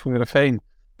belangrijk is voor Heerenveen.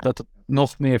 Dat het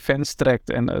nog meer fans trekt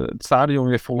en het stadion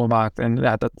weer voller maakt. En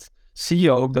ja, dat zie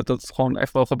je ook dat dat gewoon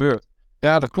echt wel gebeurt.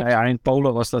 Ja, dat klopt. Nou ja, in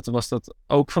Polen was dat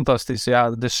ook fantastisch. Ja,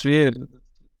 de sfeer.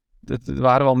 Er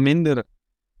waren wel minder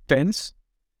fans.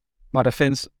 Maar de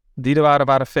fans die er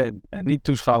waren fan. En niet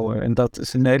toeschouwer. En dat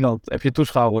is in Nederland. Heb je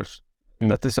toeschouwers.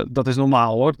 Ja. Dat is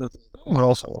normaal hoor. Dat is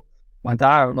overal zo. Maar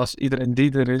daar was iedereen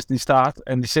die er is, die staat.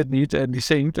 En die zit niet. En die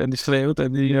zingt. En die schreeuwt.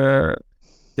 En die...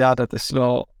 ja, dat is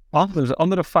wel anders. Een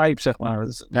andere vibe, zeg maar. Dat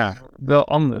is wel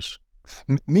anders.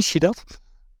 Mis je dat?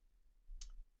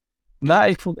 Nou,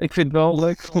 ik vind het wel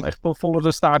leuk om echt wel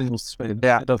vollere stadions te spelen.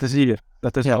 Ja, dat is hier.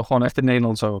 Dat is wel gewoon echt in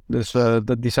Nederland zo. Dus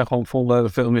die zijn gewoon vol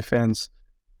veel meer fans.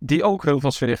 Die ook heel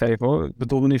veel sfeer geven hoor. Ik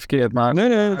bedoel het niet verkeerd, maar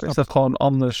Nee. is dat gewoon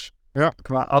anders. Ja.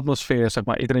 Qua atmosfeer, zeg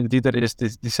maar. Iedereen die er is,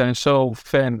 die zijn zo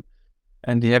fan.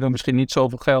 En die hebben misschien niet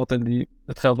zoveel geld. En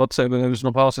het geld wat ze hebben ze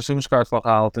nog wel een seizoenskaart van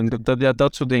gehaald. En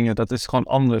dat soort dingen, dat is gewoon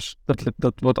anders.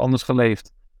 Dat wordt anders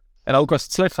geleefd. En ook als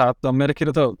het slecht gaat, dan merk je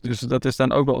dat ook. Dus dat is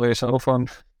dan ook wel weer zo van...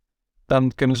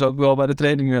 Dan kunnen ze ook wel bij de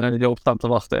training weer op staan te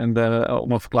wachten en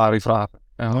om een verklaring vragen.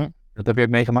 Ja. Dat heb je ook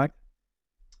meegemaakt?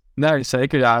 Nee,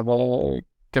 zeker. Ja,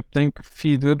 ik heb denk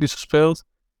 4 derbies gespeeld.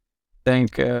 Denk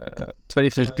 2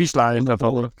 tegen Wisla in dat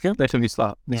geval. Tegen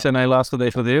Wisla. Die zijn helaas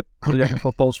gedegradeerd.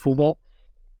 Van Pools voetbal.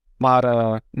 Maar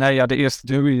de eerste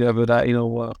derby hebben we daar 1-0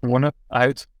 gewonnen.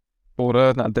 Uit. Voor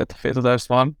 30.000, 40.000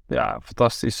 man. Ja,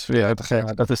 fantastisch. Ja,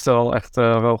 dat is wel echt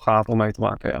wel gaaf om mee te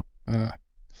maken. Ja.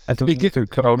 En toen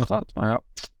natuurlijk corona gehad, maar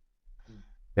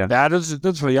ja,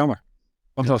 dat is wel jammer.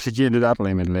 Want dan zit je inderdaad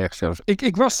alleen met leeg zelfs.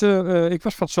 Ik was van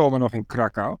het zomer nog in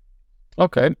Krakau.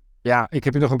 Oké. Ja, ik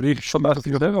heb je nog een bericht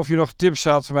gestuurd. Of je nog tips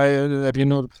had van mij, heb je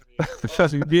nooit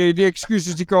die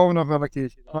excuses die komen nog wel een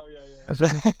keertje. Oh,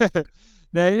 ja.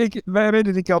 Nee, wij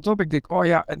reden die kant op. Ik denk,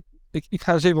 ik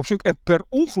ga eens even op zoek. En per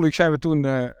ongeluk zijn we toen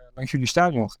langs jullie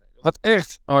stadion gereden. Wat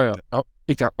echt. Oh ja.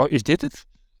 Ik dacht, is dit het?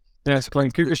 Ja, het is een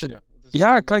klein kubusje.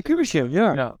 Ja, een klein kubusje.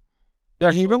 Ja. Ja.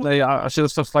 Ja, Ging wel. nee, ja, als je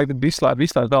dat vergelijkt met Wisla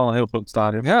is wel een heel groot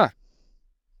stadion. Ja.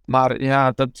 Maar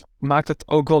ja, dat maakt het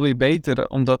ook wel weer beter,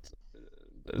 omdat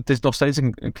het is nog steeds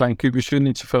een klein kubusje,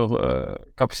 niet zoveel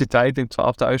capaciteit, in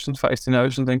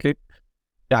 12.000, 15.000 denk ik.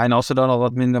 Ja, en als er dan al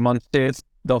wat minder man zit,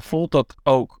 dan voelt dat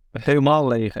ook helemaal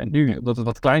leeg. En nu, dat het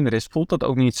wat kleiner is, voelt dat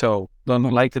ook niet zo.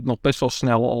 Dan lijkt het nog best wel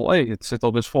snel al, het zit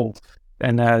al best vol.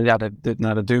 En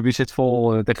de derby zit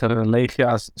vol, tegen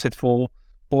Legia zit vol,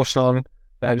 Poznan, daar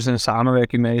hebben ze een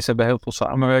samenwerking mee. Ze hebben heel veel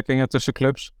samenwerkingen tussen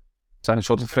clubs. Het zijn een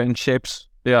soort friendships.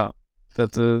 Ja,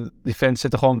 die fans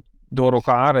zitten gewoon door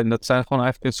elkaar en dat zijn gewoon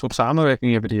eigenlijk een soort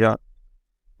samenwerking hebben die, ja.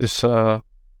 Dus,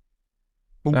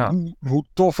 Hoe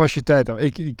tof was je tijd dan?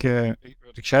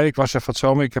 Wat ik zei, ik was er van het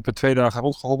zomer, ik heb er 2 dagen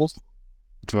rondgehobbeld.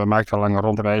 We maakten een lange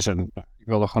rondreis en ik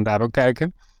wilde gewoon daar ook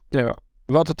kijken. ja.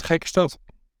 Wat het gekke stad.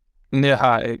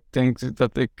 Ja, ik denk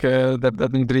dat ik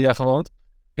dat nu 3 jaar gewoond.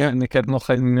 Ja, en ik heb nog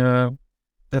geen 30%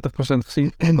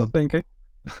 gezien, dat denk ik.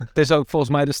 Het is ook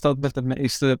volgens mij de stad met de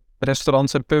meeste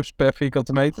restaurants en pubs per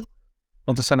vierkante meter.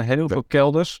 Want er zijn heel veel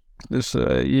kelders. Dus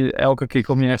elke keer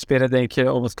kom je ergens binnen en denk je,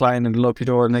 wat klein, en dan loop je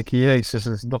door en denk je, jezus,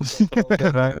 dat is nog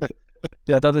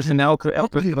ja, dat is in elke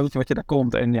restaurantje wat je daar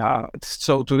komt. En ja, het is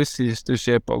zo toeristisch, dus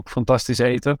je hebt ook fantastisch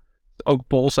eten. Ook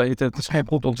Pools eten, het is heel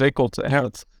goed ontwikkeld.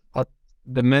 En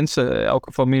de mensen,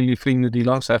 elke familie, vrienden die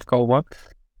langs zijn gekomen,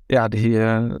 ja, die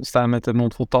staan met de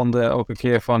mond vol tanden elke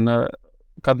keer van...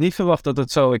 ik had niet verwacht dat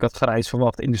het zo... Ik had grijs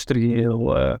verwacht,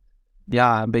 industrieel...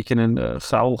 een beetje een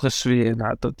grauwige sfeer.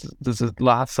 Nou, dat is het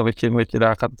laatste wat je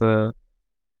daar gaat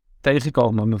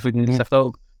tegenkomen. Mijn vriendin zegt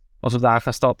ook... Als we daar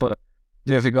gaan stappen...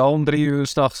 durf ik wel om 3 uur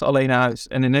 's nachts alleen naar huis.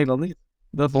 En in Nederland niet.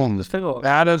 Dat is veel.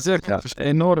 Ja, dat is echt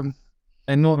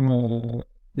Enorm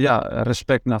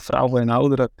respect naar vrouwen en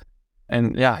ouderen.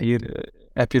 En ja, hier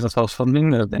heb je dat wel eens van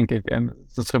minder, denk ik. En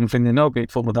dat zegt mijn vriendin ook.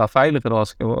 Ik voel me daar veiliger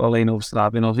als ik alleen over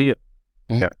straat ben als hier.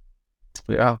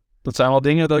 Ja, dat zijn wel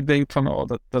dingen dat ik denk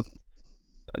van...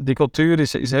 die cultuur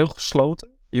is heel gesloten.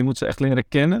 Je moet ze echt leren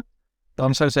kennen.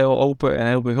 Dan zijn ze heel open en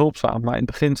heel behulpzaam. Maar in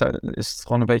het begin is het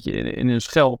gewoon een beetje in hun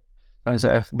schel. Dan zijn ze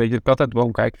echt een beetje de kat uit de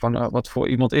boom kijken van... wat voor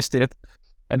iemand is dit?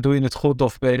 En doe je het goed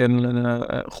of ben je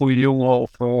een goede jongen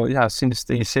of sinds het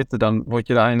in je zitten, dan word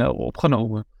je daarin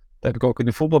opgenomen. Dat heb ik ook in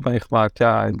de voetbal meegemaakt.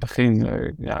 Ja, in het begin,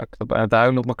 ik zat aan het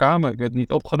huilen op mijn kamer. Ik werd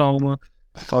niet opgenomen.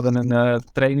 We hadden een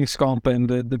trainingskamp en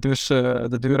de bus,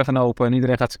 de deuren gaan open en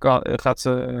iedereen gaat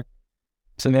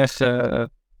zijn weg.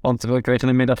 Want we kregen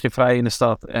een middagje vrij in de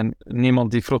stad en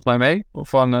niemand die vroeg mij mee.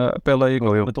 Van, Pelle, je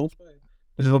komt met ons mee.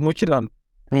 Dus wat moet je dan?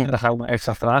 En dan gaan we maar echt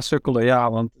achteraan sukkelen.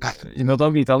 Ja, want je wilt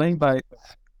ook niet alleen bij...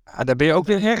 Ja, dan ben je ook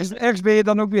weer ergens ben je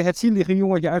dan ook weer het zielige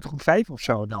jongetje uit groep 5 of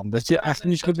zo dan. Dat je eigenlijk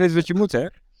niet zo goed weet wat je moet, hè?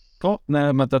 Klopt.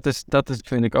 Nee, maar dat is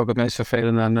vind ik ook het meest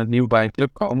vervelende aan het nieuw bij een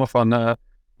club komen. Van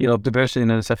hier op de bus in en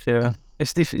dan zeg je,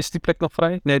 is die plek nog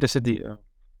vrij? Nee, daar zit die.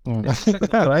 Is die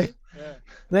plek nog vrij?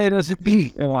 Nee, daar zit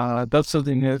die. Ja, dat soort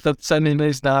dingen. Dat zijn de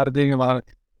meest nare dingen. Maar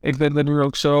ik ben er nu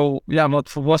ook zo, wat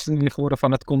volwassen geworden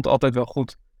van het komt altijd wel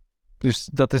goed. Dus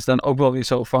dat is dan ook wel weer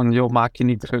zo van, joh, maak je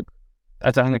niet druk.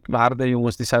 Uiteindelijk waren er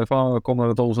jongens die zeiden van, we komen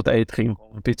met ons wat eten, gingen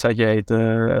gewoon een pizzaatje eten,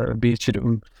 een biertje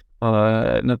doen.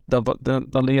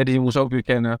 Dan leer je die jongens ook weer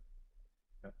kennen.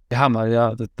 Ja, maar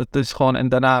ja, dat is gewoon... En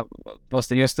daarna was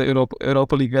de eerste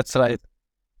Europa League wedstrijd.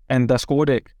 En daar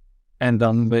scoorde ik. En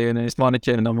dan ben je ineens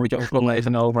mannetje en dan moet je ook wel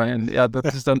even over. En ja,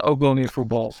 dat is dan ook wel weer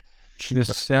voetbal.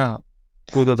 Dus ja...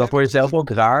 Voel dat voor jezelf ook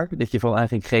raar? Dat je van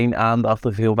eigenlijk geen aandacht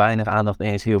of heel weinig aandacht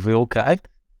ineens heel veel krijgt?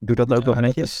 Doe dat ook nog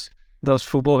netjes? Dat is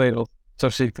voetbalwereld. Zo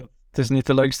zie ik dat. Het is niet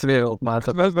de leukste wereld, maar...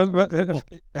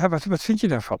 Wat vind je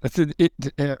daarvan?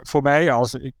 Voor mij,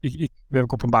 ik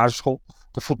werk op een basisschool,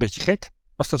 dat voelt een beetje gek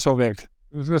als dat zo werkt.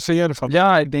 Wat vind jij ervan?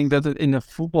 Ja, ik denk dat het in de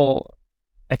voetbal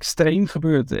extreem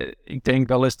gebeurt. Ik denk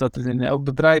wel eens dat het in elk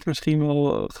bedrijf misschien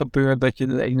wel gebeurt, dat je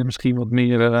de ene misschien wat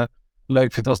meer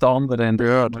leuk vindt als de andere. En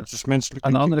dat is menselijk.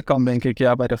 Aan de andere kant denk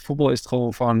ik, bij de voetbal is het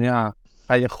gewoon van,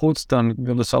 ga je goed, dan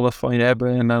willen ze alles van je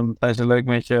hebben en dan zijn ze leuk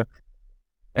met je.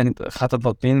 En gaat het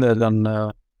wat minder, dan,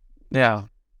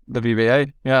 wie ben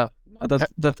jij? Ja,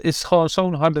 dat is gewoon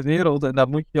zo'n harde wereld en daar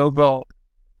moet je ook wel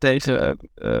tegen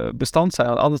bestand zijn.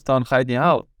 Anders dan ga je het niet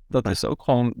halen. Dat is ook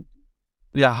gewoon,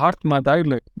 hard maar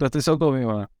duidelijk. Dat is ook wel weer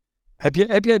waar.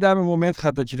 Heb jij daar een moment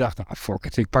gehad dat je dacht, fuck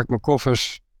it, ik pak mijn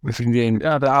koffers, mijn vriendin,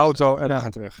 de auto en dan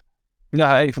gaan terug?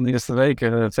 Ja, een van de eerste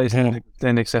weken.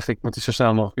 En ik zeg, ik moet zo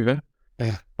snel mogelijk weg.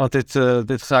 Ja. Want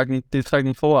dit ga ik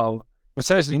niet volhouden. Wat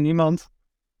zei ze? Niemand.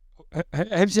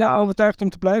 Heeft ze jou overtuigd om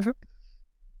te blijven?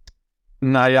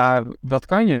 Nou ja, wat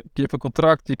kan je? Je hebt een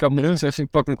contract, je kan niet zeggen, ik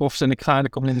pak mijn koffers en ik ga en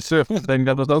ik kom niet terug. Ik denk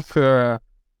dat dat ook, ja,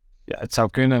 het zou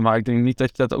kunnen, maar ik denk niet dat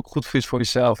je dat ook goed vindt voor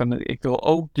jezelf. En ik wil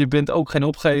ook, je bent ook geen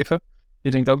opgever.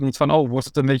 Je denkt ook niet van, oh, wordt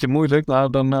het een beetje moeilijk? Nou,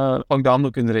 dan ook de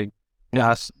handdoek in de ring.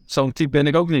 Ja, zo'n type ben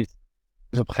ik ook niet.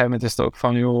 Dus op een gegeven moment is het ook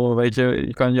van, joh, weet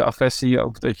je kan je agressie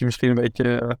ook, dat je misschien een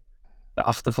beetje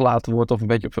achtergelaten wordt of een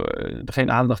beetje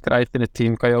geen aandacht krijgt in het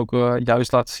team, kan je ook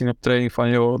juist laten zien op training van,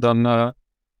 joh, dan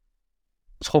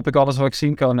schop ik alles wat ik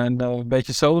zien kan en een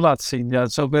beetje zo laten zien. Ja,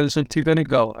 zo'n type ben ik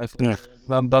wel.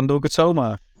 Dan doe ik het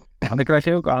zomaar. En dan krijg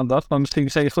je ook aandacht, maar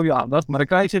misschien zeg je goede aandacht, maar dan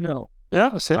krijg je het wel. Ja,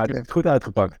 Maar zeker. het is goed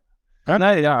uitgepakt. Huh?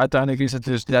 Nee, ja, uiteindelijk is het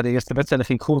dus, ja, de eerste wedstrijd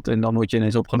ging goed en dan word je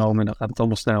ineens opgenomen en dan gaat het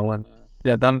allemaal snel. En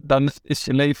ja, dan is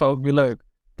je leven ook weer leuk.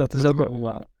 Dat is ook wel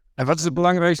waar. En wat is het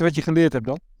belangrijkste wat je geleerd hebt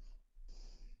dan?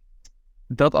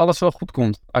 Dat alles wel goed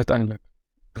komt, uiteindelijk.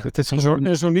 Het is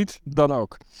En zo niet, dan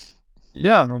ook.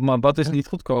 Ja, maar wat is niet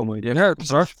goed komen? Je hebt Ja, een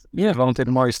contract, je woont in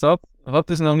een mooie stad. Wat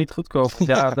is nou niet goed komen?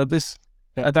 Ja, dat is...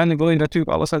 Ja. Uiteindelijk wil je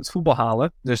natuurlijk alles uit het voetbal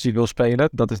halen. Dus je wil spelen,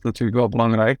 dat is natuurlijk wel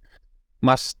belangrijk.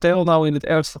 Maar stel nou in het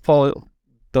ergste geval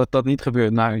dat dat niet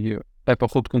gebeurt. Nou, je hebt een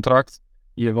goed contract.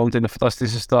 Je woont in een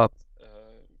fantastische stad.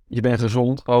 Je bent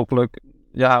gezond, hopelijk.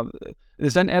 Ja,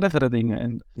 er zijn ergere dingen.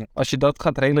 En als je dat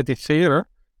gaat relativeren,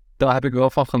 daar heb ik wel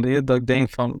van geleerd dat ik denk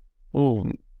van...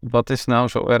 wat is nou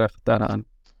zo erg daaraan?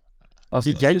 Als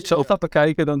jij het zo gaat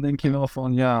bekijken, dan denk je wel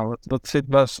van... Ja,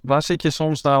 waar zit je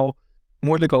soms nou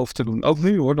moeilijk over te doen? Ook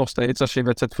nu hoor, nog steeds. Als je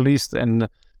wedstrijd verliest en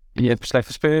je hebt slecht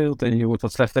gespeeld... en je hoort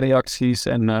wat slechte reacties...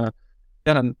 en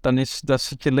dan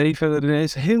ziet je leven er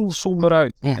ineens heel somber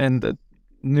uit. Ja. En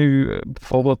nu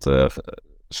bijvoorbeeld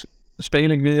speel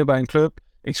ik weer bij een club.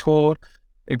 Ik scoor.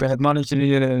 Ik ben het mannetje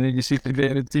weer en je ziet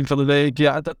weer het team van de week.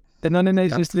 Ja, en dan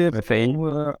ineens is het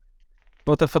weer...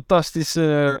 wat een fantastisch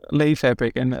leven heb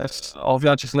ik. En een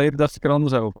halfjaartje geleden dacht ik er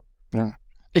anders over. Ja.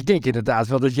 Ik denk inderdaad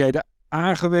wel dat jij de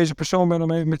aangewezen persoon bent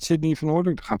om even met Sidney van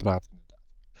Hoornik te gaan praten.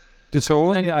 Dit zo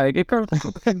hoor? Nee, ja, ik kan het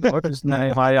goed vinden hoor. Dus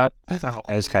nee, maar ja,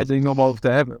 Hij is het ding om over te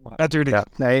hebben. Maar, Natuurlijk. ja,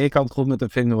 nee, ik kan het goed met hem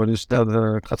vinden hoor. Dus dat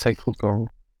gaat zeker goed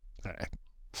komen.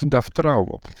 Daar vertrouwen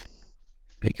we op.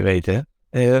 Ik weet hè.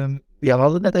 Ja, we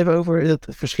hadden het net even over het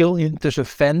verschil tussen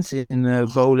fans in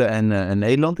Polen en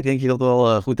Nederland. Ik denk dat je dat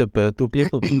wel goed hebt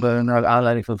toegelicht naar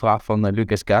aanleiding van de vraag van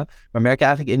Lucas K. Maar merk je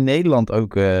eigenlijk in Nederland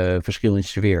ook verschil in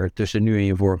sfeer tussen nu en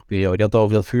je vorige periode? Je had het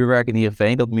over dat vuurwerk in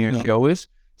Heerenveen, dat meer een show is.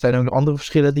 Zijn er ook nog andere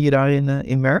verschillen die je daarin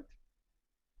in merkt?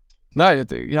 Nou,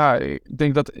 ik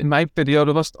denk dat in mijn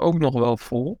periode was het ook nog wel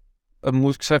vol,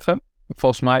 moet ik zeggen.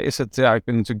 Volgens mij is het, ik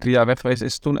ben natuurlijk 3 jaar weg geweest,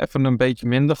 is het toen even een beetje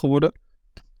minder geworden.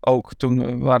 Ook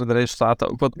toen waren de resultaten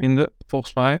ook wat minder,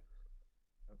 volgens mij.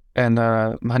 En,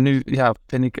 maar nu,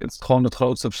 vind ik het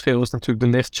grootste verschil is natuurlijk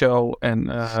de lichtshow en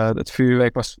het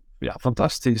vuurwerk was,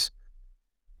 fantastisch.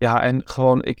 Ja, en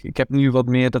gewoon, ik heb nu wat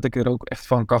meer dat ik er ook echt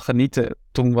van kan genieten.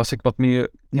 Toen was ik wat meer,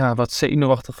 wat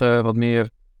zenuwachtiger, wat meer,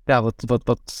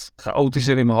 wat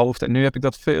chaotischer in mijn hoofd. En nu heb ik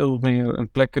dat veel meer een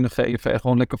plek kunnen geven en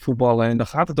gewoon lekker voetballen. En dan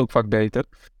gaat het ook vaak beter.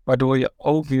 Waardoor je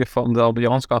ook weer van de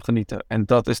ambiance kan genieten. En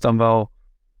dat is dan wel,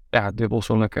 dubbel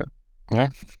zo lekker.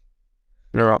 Ja.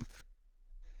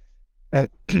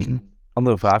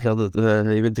 Andere vraag,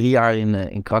 je bent 3 jaar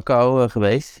in Krakau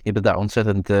geweest. Je hebt het daar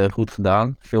ontzettend goed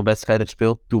gedaan. Veel wedstrijden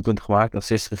gespeeld, doelpunten gemaakt,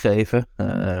 assist gegeven.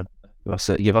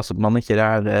 Je was het mannetje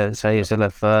daar, zei je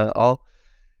zelf al.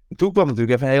 Toen kwam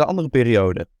natuurlijk even een hele andere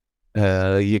periode.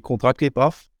 Je contract liep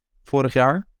af, vorig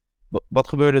jaar. Wat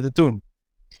gebeurde er toen?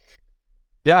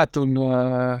 Ja, toen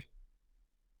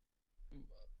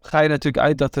ga je natuurlijk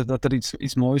uit dat er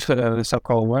iets moois zou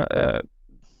komen.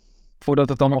 Voordat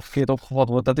het dan nog verkeerd opgevat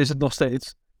wordt, dat is het nog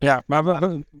steeds. Ja, maar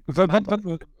bij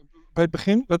het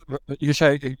begin, je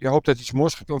zei, je hoopt dat iets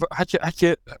moois gaat komen. Had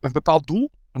je een bepaald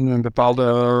doel? Een bepaalde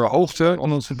hoogte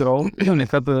onder onze droom?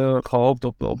 Ik had gehoopt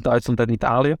op Duitsland en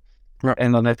Italië. Ja.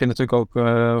 En dan heb je natuurlijk ook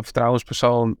een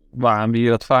vertrouwenspersoon aan wie je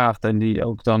dat vraagt. En die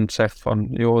ook dan zegt van,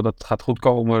 joh, dat gaat goed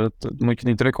komen. Dat moet je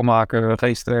niet druk om maken,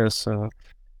 geen stress.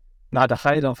 Nou, daar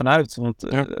ga je dan vanuit. Want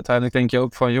uiteindelijk denk je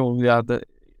ook van, joh,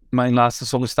 mijn laatste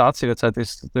sollicitatiewedstrijd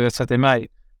is de wedstrijd in mei.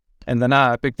 En daarna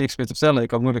heb ik niks meer te vertellen. Ik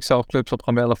kan moeilijk zelf clubs op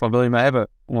gaan bellen van, wil je mij hebben?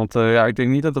 Want ik denk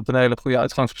niet dat het een hele goede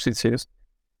uitgangspositie is.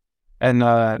 En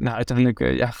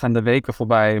uiteindelijk gaan de weken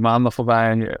voorbij, maanden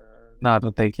voorbij.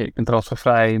 Dan denk je, ik ben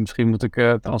transfervrij. Misschien moet ik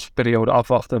de transferperiode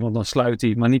afwachten, want dan sluit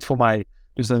hij. Maar niet voor mij.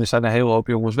 Dus dan zijn er een heel hoop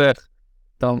jongens weg.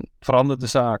 Dan verandert de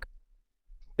zaak.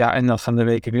 Ja, en dan gaan de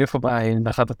weken weer voorbij. En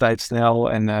dan gaat de tijd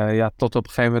snel. En tot op een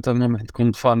gegeven moment een moment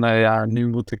komt van... nu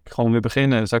moet ik gewoon weer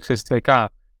beginnen. Straks is het WK.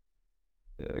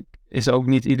 is ook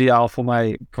niet ideaal voor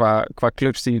mij qua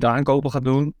clubs die de aankopen gaat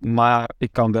doen. Maar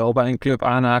ik kan wel bij een club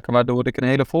aanhaken waardoor ik een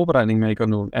hele voorbereiding mee kan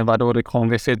doen. En waardoor ik gewoon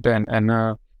weer fit ben.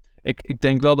 En ik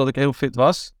denk wel dat ik heel fit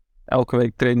was. Elke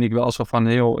week train ik wel zo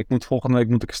van, volgende week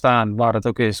moet ik staan. Waar het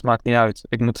ook is, maakt niet uit.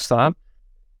 Ik moet er staan.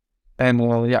 En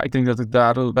ik denk dat ik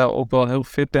daar ook wel heel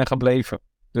fit ben gebleven.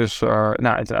 Dus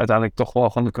uiteindelijk toch wel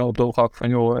gewoon de knoop doorgehakt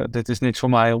van, dit is niks voor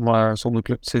mij om zonder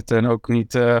club te zitten. En ook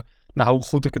niet, hoe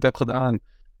goed ik het heb gedaan.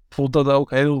 Voelt dat ook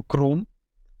heel krom.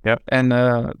 Ja. En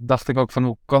dacht ik ook van,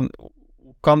 hoe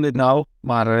kan dit nou?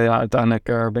 Maar uiteindelijk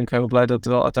ben ik heel blij dat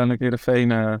wel uiteindelijk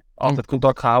Heerenveen altijd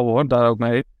contact gehouden hoor, daar ook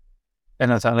mee. En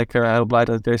uiteindelijk heel blij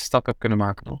dat ik deze stap heb kunnen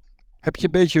maken nog. Heb je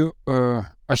een beetje,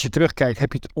 als je terugkijkt,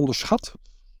 heb je het onderschat?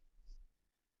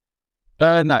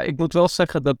 Ik moet wel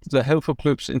zeggen dat er heel veel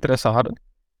clubs interesse hadden.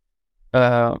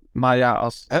 Maar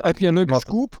ja, Heb je een leuke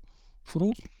scoop voor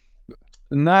ons?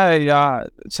 Nee, ja,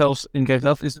 zelfs in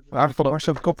Genk is het... Vraag van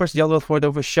Marcel Koppers, die hadden wat gehoord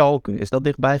over Schalke. Is dat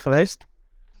dichtbij geweest?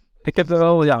 Ik heb er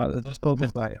wel, dat was wel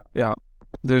dichtbij, ja.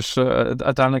 Dus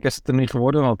uiteindelijk is het er niet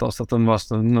geworden, want als dat dan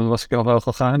was ik al wel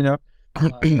gegaan, ja.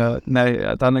 Nee,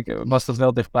 uiteindelijk was dat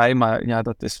wel dichtbij, maar ja,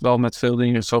 dat is wel met veel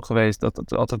dingen zo geweest, dat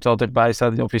het altijd wel dichtbij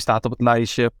staat, of je staat op het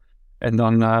lijstje. En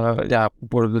dan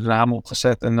worden de namen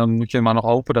opgezet en dan moet je maar nog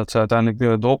hopen dat ze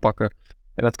uiteindelijk doorpakken.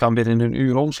 En dat kan binnen een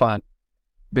uur omslaan.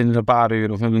 Binnen een paar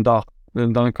uur of in een dag.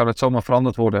 Dan kan het zomaar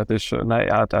veranderd worden. Dus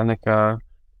uiteindelijk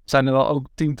zijn er wel ook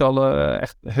tientallen,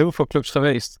 echt heel veel clubs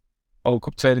geweest. Ook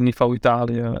op tweede niveau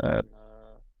Italië.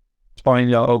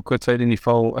 Spanje ook, tweede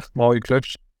niveau, echt mooie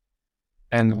clubs.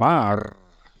 Maar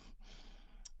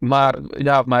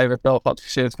ja, mij werd wel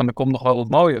geadviseerd van er komt nog wel wat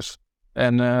mooiers.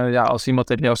 En als iemand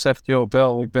tegen jou zegt,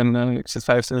 ik zit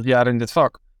 25 jaar in dit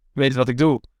vak. Weet wat ik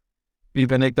doe. Wie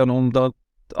ben ik dan om dat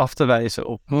af te wijzen?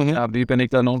 Of wie ben ik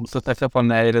dan om te zeggen van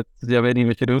nee, jij weet niet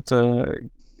wat je doet.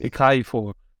 Ik ga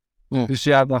hiervoor. Dus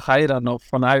ja, dan ga je daar nog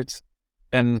vanuit.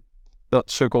 En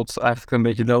dat sukkelt eigenlijk een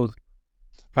beetje dood.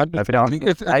 Maar heb je daar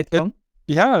een tijd van?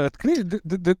 Ja, het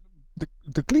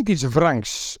klinkt iets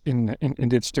wrangs in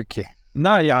dit stukje.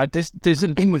 Nou ja, het is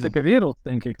een moeilijke wereld,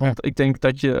 denk ik. Want ik denk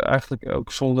dat je eigenlijk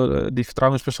ook zonder die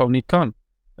vertrouwenspersoon niet kan.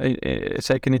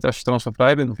 Zeker niet als je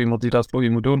transfervrij bent of iemand die dat voor je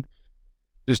moet doen.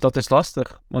 Dus dat is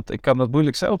lastig, want ik kan dat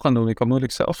moeilijk zelf gaan doen. Ik kan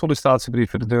moeilijk zelf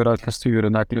sollicitatiebrieven de deur uit gaan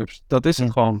sturen naar clubs. Dat is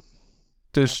het gewoon.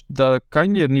 Dus daar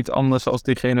kan je niet anders als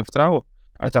diegene vertrouwen.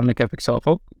 Uiteindelijk heb ik zelf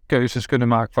ook keuzes kunnen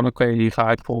maken van oké, hier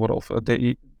ga ik voor. Of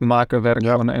maak er werk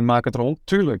van en maak het rond.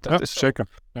 Tuurlijk, dat is zeker.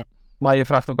 Ja. Maar je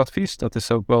vraagt ook advies. Dat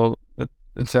is ook wel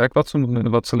het werk wat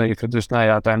ze leveren. Dus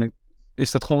uiteindelijk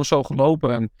is dat gewoon zo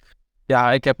gelopen. En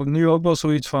ja, ik heb nu ook wel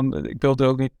zoiets van, ik wil er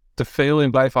ook niet te veel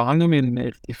in blijven hangen in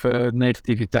de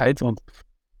negativiteit. Want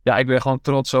ja, ik ben gewoon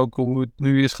trots ook hoe het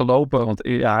nu is gelopen. Want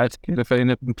Heerenveen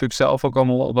heb ik natuurlijk zelf ook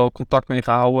allemaal wel contact mee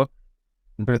gehouden.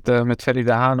 Met Ferry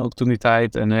de Haan ook toen die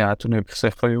tijd. En toen heb ik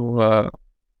gezegd van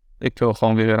ik wil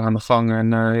gewoon weer aan de gang.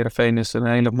 En Heerenveen is een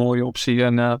hele mooie optie.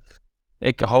 En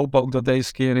ik hoop ook dat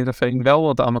deze keer Heerenveen wel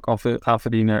wat aan me kan gaan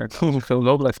verdienen. Als ik veel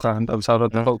loop blijf gaan, dan zou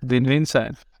dat ook win-win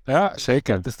zijn. Ja,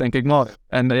 zeker. Dat is denk ik mooi.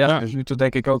 En dus nu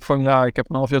denk ik ook van ik heb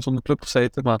een half jaar zonder club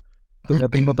gezeten. Maar ik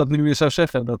heb iemand dat nu weer zou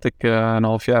zeggen. Dat ik een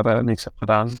half jaar niks heb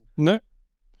gedaan. Nee.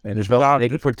 Dus wel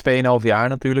voor 2,5 jaar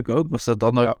natuurlijk ook. Was dat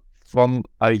dan ook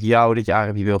vanuit jou dat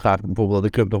je wil graag bijvoorbeeld dat de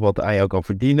club nog wat aan jou kan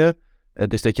verdienen.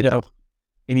 Dus dat je dan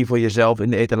in ieder geval jezelf in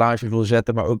de etalage wil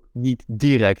zetten, maar ook niet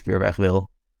direct weer weg wil.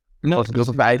 Als ik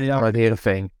dat feit vanuit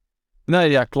Heerenveen. Nee,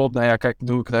 ja, klopt. Nou ja, kijk,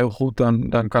 doe ik het heel goed,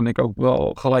 dan kan ik ook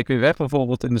wel gelijk weer weg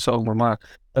bijvoorbeeld in de zomer.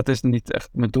 Maar dat is niet echt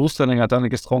mijn doelstelling.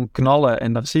 Uiteindelijk is het gewoon knallen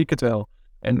en dan zie ik het wel.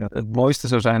 En het mooiste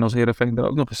zou zijn als Heerenveen er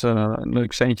ook nog eens een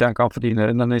leuk centje aan kan verdienen.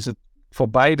 En dan is het voor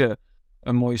beide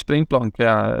een mooie springplank.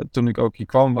 Ja, toen ik ook hier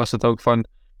kwam was het ook van,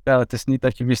 het is niet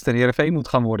dat je Mr. Heerenveen moet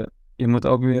gaan worden. Je moet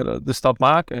ook weer de stap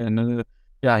maken. En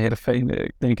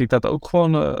Heerenveen, denk ik dat ook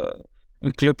gewoon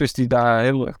een club is die daar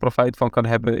heel erg profijt van kan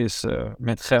hebben, is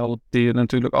met geld. Die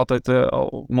natuurlijk altijd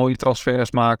al mooie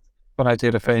transfers maakt vanuit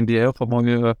Heerenveen. Die heel veel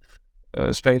mooie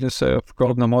spelers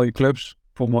verkoopt naar mooie clubs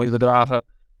voor mooie bedragen.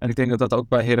 En ik denk dat dat ook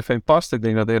bij Heerenveen past. Ik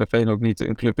denk dat Heerenveen ook niet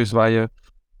een club is waar je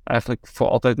eigenlijk voor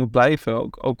altijd moet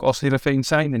blijven. Ook als Heerenveen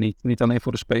zijnde niet. Niet alleen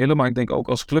voor de speler, maar ik denk ook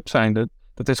als club zijnde.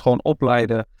 Dat is gewoon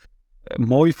opleiden.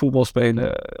 Mooi voetbal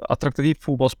spelen. Attractief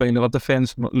voetbal spelen wat de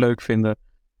fans leuk vinden.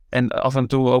 En af en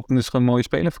toe ook dus een mooie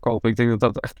speler verkopen. Ik denk dat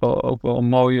dat echt ook wel een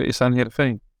mooie is aan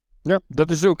Heerenveen. Ja,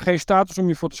 dat is ook geen status om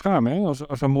je voor te schamen. Hè?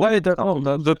 Als een mooi... Nee,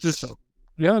 dat is zo.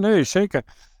 Ja, nee, zeker.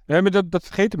 Ja, maar dat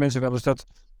vergeten mensen wel eens.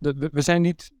 We zijn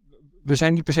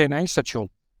niet per se een eindstation.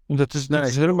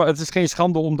 Het is geen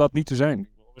schande om dat niet te zijn.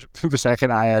 We zijn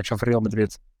geen Ajax of Real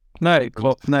Madrid. Nee,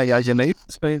 klopt. Nee, ja, je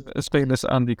leeft spelers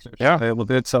aan die clubs. Ja. Want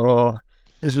dit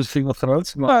is misschien wat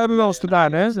groot. Maar Nou, hebben we wel eens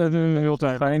gedaan, hè? Dat doen we heel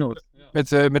tijd. Feyenoord.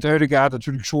 Met Eudegaard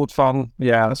natuurlijk een soort van...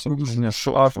 Ja, dat is ook een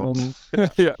soort van...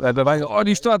 Ja. We hebben wij Oh,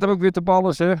 die staat er ook weer te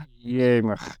ballen, zeg.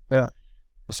 Jemig. Ja. Dat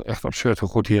is echt absurd hoe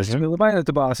goed hij is. hè? speelden bijna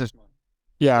de basis, man.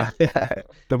 Ja.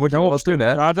 Dat moet je wel wat doen,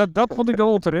 hè? Ja, dat vond ik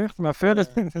wel onterecht. Maar verder...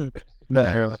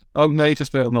 Nee, ook Neven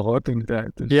speelt nog hoor, toen de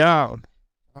tijd. Dus. Ja.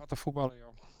 Wat een voetballen, joh.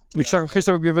 Ik zag hem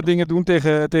gisteren ook weer wat dingen doen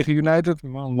tegen United.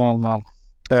 Man.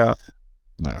 Ja.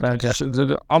 Nou,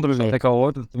 de andere Dat week. ik al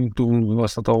hoorde, toen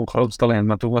was dat al een groot talent,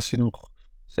 maar toen was hij nog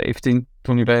 17,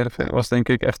 toen hij bij Heerenveen was, denk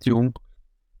ik, echt jong.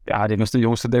 Ja, die was de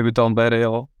jongste debutant bij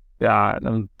Real. Ja,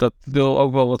 dat wil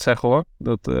ook wel wat zeggen hoor.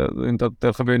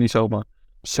 Dat gebeurt niet zomaar.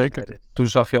 Zeker. Toen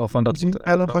zag je al van dat...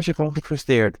 En was je gewoon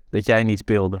gefrustreerd dat jij niet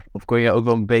speelde? Of kon je ook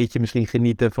wel een beetje misschien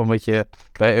genieten van wat je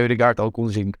bij Eudegaard al kon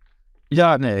zien?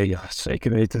 Ja, nee, ja,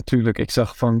 zeker weten, natuurlijk. Ik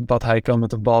zag van wat hij kan met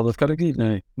de bal, dat kan ik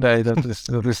niet. Nee, dat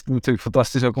is natuurlijk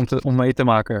fantastisch ook om mee te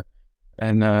maken.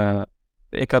 En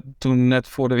ik had toen net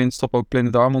voor de winststop ook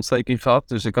blinde darmontsteking gehad,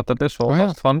 dus ik had daar best wel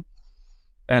last van.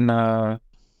 En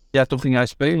ja, toen ging hij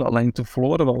spelen, alleen toen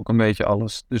verloren we ook een beetje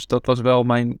alles. Dus dat was wel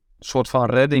mijn soort van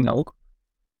redding ook.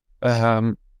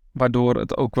 Waardoor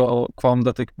het ook wel kwam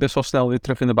dat ik best wel snel weer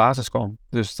terug in de basis kwam.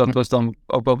 Dus dat was dan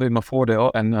ook wel weer mijn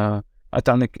voordeel. En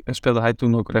uiteindelijk speelde hij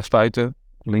toen ook rechtsbuiten,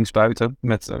 linksbuiten,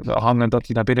 met hangen dat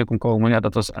hij naar binnen kon komen. Ja,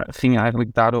 ging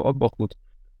eigenlijk daardoor ook wel goed.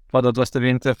 Maar dat was de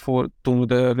winter toen we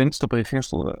de winststop in gingen,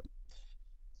 stonden we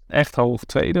echt hoog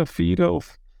tweede, vierde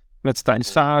of met Stijn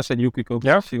Saars en Yuki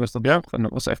Kobayashi was dat nog. En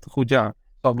dat was echt een goed jaar.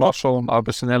 Dan Larsson,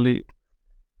 Arbessinelli,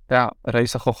 ja,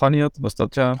 Reza Goganiat was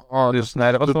dat jaar. Dus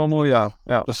nee, dat was wel een mooi jaar.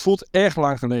 Ja, Dat voelt echt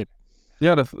lang geleden.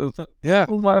 ja dat Ja.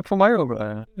 voelt voor mij ook.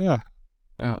 Ja.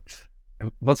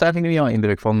 Wat is eigenlijk nu jouw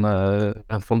indruk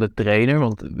van de trainer?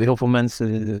 Want heel veel mensen,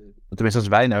 tenminste als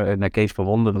wij naar Kees van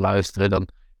Wonderen luisteren, dan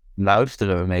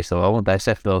luisteren we meestal wel, want hij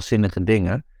zegt wel zinnige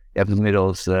dingen. Je hebt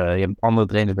inmiddels je hebt andere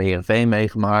trainers bij Heerenveen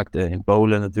meegemaakt, in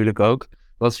Polen natuurlijk ook.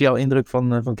 Wat is jouw indruk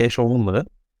van Kees van Wonderen?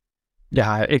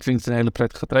 Ja, ik vind het een hele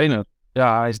prettige trainer.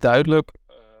 Ja, hij is duidelijk,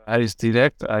 hij is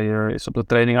direct, hij is op de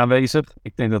training aanwezig.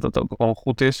 Ik denk dat dat ook gewoon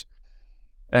goed is.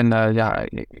 En ja,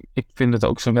 ik vind het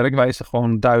ook zijn werkwijze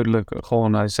gewoon duidelijk.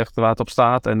 Gewoon, hij zegt waar het op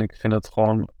staat en ik vind het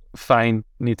gewoon fijn.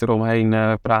 Niet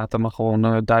eromheen praten, maar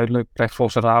gewoon duidelijk, recht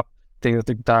voor zijn raap. Ik denk dat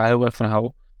ik daar heel erg van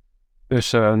hou.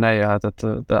 Dus nee, ja,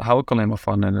 daar hou ik alleen maar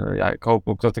van. En ja, ik hoop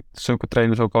ook dat ik zulke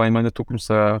trainers ook alleen maar in de toekomst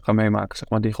ga meemaken. Zeg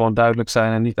maar, die gewoon duidelijk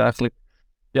zijn en niet eigenlijk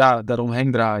ja,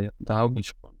 daaromheen draaien. Daar hou ik niet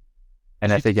zo van. En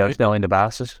hij zit jou snel in de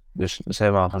basis, dus dat is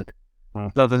helemaal goed.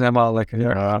 Dat is helemaal lekker.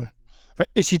 Ja. Maar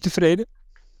is hij tevreden?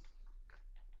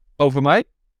 Over mij?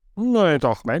 Nee, in het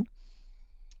algemeen.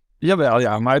 Jawel,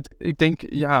 ja. Maar ik denk,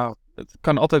 ja, het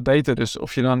kan altijd beter. Dus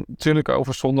of je dan, natuurlijk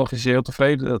over zondag is je heel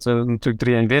tevreden dat we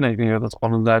natuurlijk 3-1 winnen. Ik denk dat het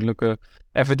gewoon een duidelijke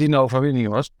en verdiende overwinning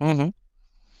was.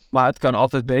 Maar het kan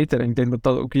altijd beter. En ik denk dat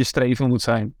dat ook je streven moet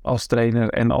zijn als trainer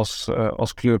en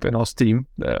als club en als team.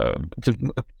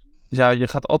 Ja, je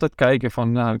gaat altijd kijken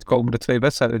van, nou, de komende 2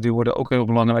 wedstrijden, die worden ook heel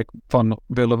belangrijk. Van,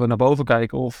 willen we naar boven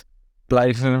kijken of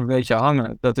blijven we een beetje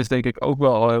hangen? Dat is denk ik ook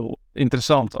wel heel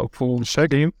interessant. Ook voor ons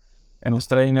team en als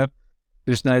trainer.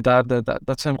 Dus nee,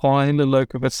 dat zijn gewoon hele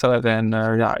leuke wedstrijden.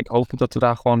 En ja, ik hoop dat we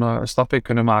daar gewoon een stap in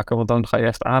kunnen maken. Want dan ga je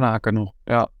echt aanhaken nog.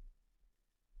 Ja.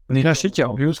 Niet Ja, zit je al.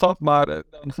 kampioenschap, maar...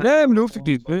 Nee, maar dat hoeft ik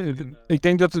niet. Ik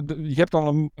denk dat je hebt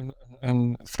al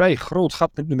een vrij groot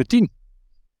gat met nummer 10.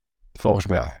 Volgens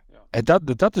mij. En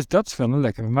dat is wel een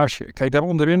lekkere marge. Kijk, daar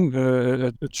onderin,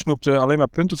 het snoept alleen maar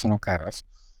punten van elkaar af.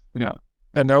 Ja.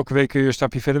 En elke week kun je een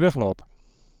stapje verder weglopen.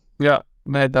 Ja,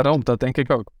 nee, daarom. Dat denk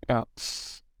ik ook. Ja.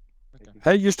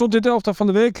 Hey, je stond in de elftal van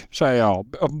de week, zei je al.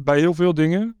 Bij heel veel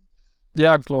dingen.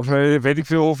 Ja, klopt. Weet ik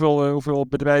veel hoeveel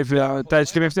bedrijven,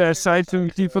 tijdschriften,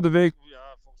 sites, team van de week.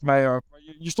 Volgens mij ook. Maar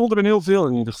je stond er in heel veel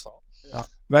in ieder geval. Ja.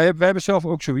 Wij hebben zelf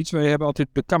ook zoiets. Wij hebben altijd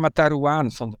de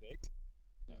Kamataruaan van de week.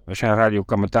 We zijn Radio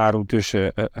Kamataru, dus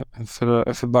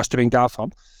een verbastering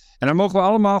daarvan. En dan mogen we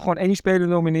allemaal gewoon 1 speler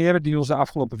nomineren die ons de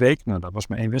afgelopen week, nou dat was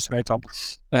maar 1 wedstrijd dan,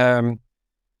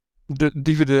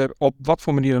 die we er op wat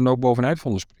voor manier dan ook bovenuit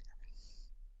vonden springen.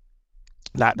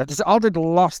 Nou, dat is altijd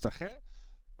lastig, hè?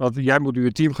 Want jij moet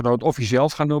je teamgenoot of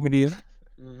jezelf gaan nomineren.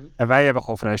 En wij hebben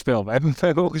gewoon vrij spel. Wij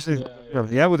hebben ook gezegd,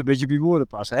 jij moet een beetje op je woorden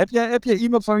passen. Heb jij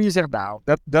iemand van wie je zegt, nou,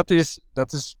 dat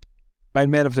is mijn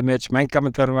man of the match, mijn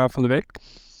Kamataruaan van de week?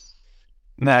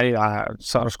 Nee, ja,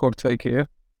 Sarah scoort 2 keer.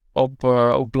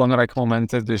 Op belangrijke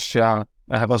momenten. Dus ja,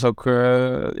 hij was ook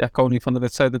koning van de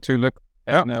wedstrijd natuurlijk.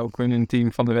 En ook in een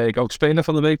team van de week. Ook speler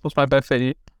van de week volgens mij bij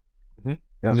VI.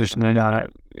 Ja. Dus nee, ja,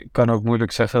 ik kan ook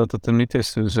moeilijk zeggen dat het er niet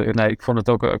is. Dus nee, ik vond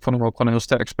hem ook gewoon heel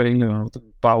sterk spelen. Want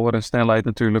power en snelheid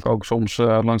natuurlijk ook soms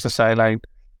langs de zijlijn.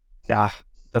 Ja,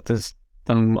 dat is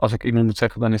dan, als ik iemand moet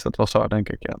zeggen, dan is dat wel zo, denk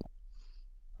ik. Ja.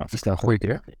 Is dat een goede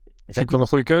keer? Vind ik wel een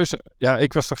goede keuze. Ja,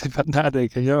 ik was toch even aan het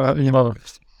nadenken. Ja.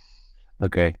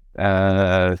 Oké.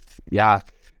 Ja,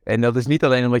 en dat is niet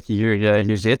alleen omdat je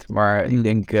hier zit, maar ik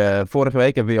denk, vorige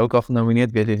week hebben we je ook al genomineerd.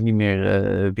 Ik weet even niet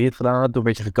meer wie het gedaan had. Toen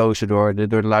werd je gekozen door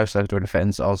de luisteraars, door de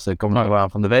fans als commentaar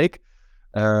van de week.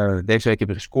 Deze week heb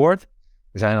je gescoord.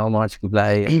 We zijn allemaal hartstikke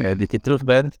blij dat je terug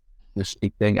bent. Dus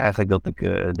ik denk eigenlijk dat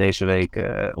ik deze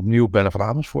week opnieuw Belle van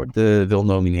Amersfoort wil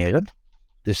nomineren.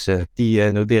 Dus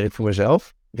die noteer ik voor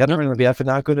mezelf. Redmer, heb jij even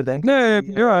na kunnen denken?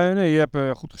 Nee, je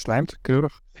hebt goed geslijmd.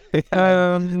 Keurig.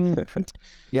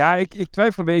 Ja, ik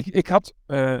twijfel een beetje. Ik had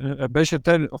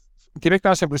direct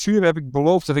na zijn blessure heb ik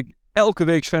beloofd dat ik elke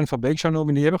week Sven van Beek zou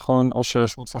nomineren. Gewoon als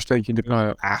soort van steuntje in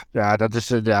de... ja, dat is...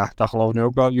 dat geloof ik nu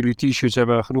ook wel. Jullie t-shirts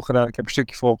hebben genoeg gedaan. Ik heb een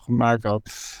stukje voor gemaakt.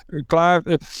 Klaar.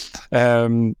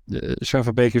 Sven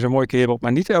van Beek is een mooie kerel,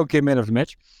 maar niet elke keer man of the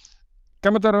match.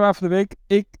 Commentaar van de week.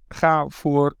 Ik ga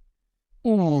voor...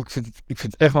 ik vind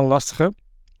het echt wel lastig.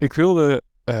 Ik wilde...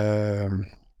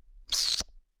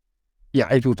 ja,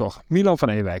 ik doe het toch. Milan van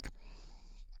Ewijk.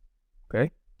 Oké.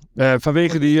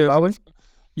 Vanwege die...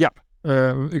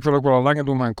 ik wil ook wel een langer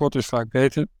doen, maar een kort is vaak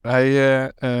beter.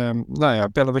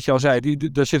 Pelle, wat je al zei,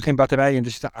 er zit geen batterij in,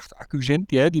 er zitten 8 accu's in.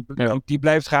 Die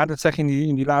blijft gaan. Dat zeg je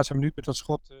in die laatste minuut met dat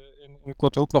schot in de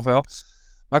kort ook nog wel.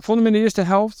 Maar ik vond hem in de eerste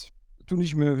helft,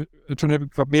 toen heb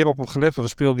ik wat meer op hem gelet. We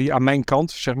speelden die aan mijn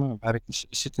kant, zeg maar, waar ik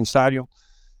zit in het stadion.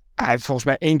 Hij heeft volgens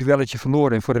mij 1 duelletje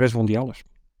verloren en voor de rest won hij alles.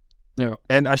 Ja.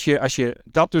 En als je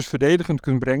dat dus verdedigend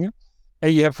kunt brengen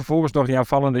en je hebt vervolgens nog die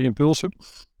aanvallende impulsen,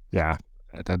 ja,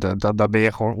 dan ben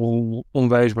je gewoon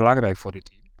onwijs belangrijk voor dit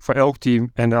team. Voor elk team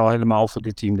en al helemaal voor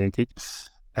dit team, denk ik.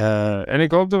 En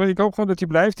ik hoop gewoon dat hij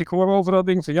blijft. Ik hoor overal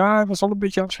dingen van, ja, we zullen een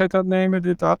beetje afscheid aan het nemen,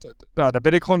 dit, dat. Nou, daar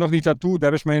ben ik gewoon nog niet aan toe.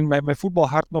 Daar is mijn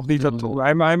voetbalhart nog niet aan toe.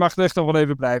 Hij mag echt nog wel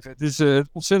even blijven. Het is een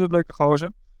ontzettend leuke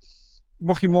gozer.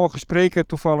 Mocht je morgen spreken,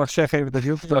 toevallig zeg even dat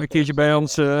hij ook een keertje bij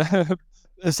ons...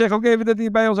 zeg ook even dat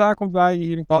hij bij ons aankomt, waar je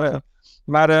hier in Klachten. Ja.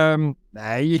 Maar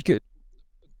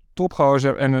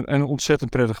topgozer en een ontzettend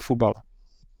prettige voetballer.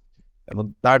 Ja,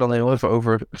 want daar dan heel even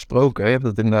over gesproken. Je hebt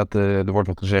het inderdaad, er wordt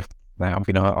nog gezegd, nou ja, of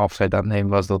je nou afscheid aan het nemen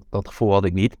was, dat gevoel had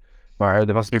ik niet. Maar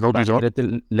er was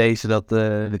te lezen dat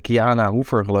de Kiana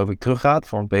Hoever, geloof ik, teruggaat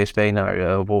van PSV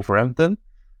naar Wolverhampton.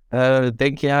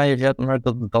 Denk jij, Redmer,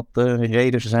 dat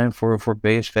reden zijn voor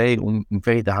PSV om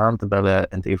V de Haan te bellen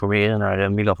en te informeren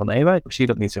naar Milan van Ewijk? Of zie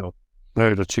je dat niet zo?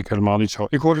 Nee, dat zie ik helemaal niet zo.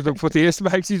 Ik hoorde het ook voor het eerst,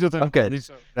 maar ik zie dat helemaal niet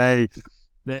zo.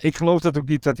 Nee, ik geloof dat ook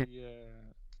niet dat hij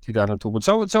daar naartoe moet.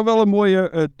 Het zou wel een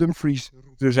mooie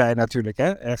Dumfries-route zijn natuurlijk.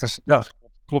 Hè? Ergens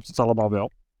klopt het allemaal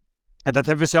wel. En dat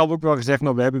hebben we zelf ook wel gezegd.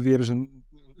 Nou, we hebben weer eens een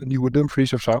nieuwe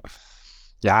Dumfries of zo.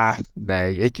 Ja,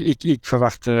 nee, ik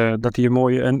verwacht dat hij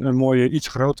een mooie, iets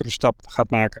grotere stap gaat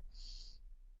maken.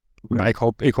 Maar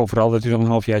ik hoop vooral dat hij nog een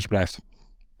halfjaartje blijft.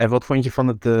 En wat vond je van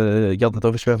het, je had het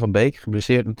over Sven van Beek,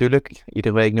 geblesseerd natuurlijk.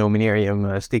 Iedere week nomineer je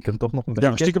hem stiekem toch nog een beetje.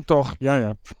 Ja, stiekem toch,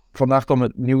 ja. Vandaag kwam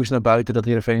het nieuws naar buiten dat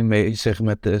Heerenveen mee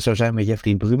zou zijn met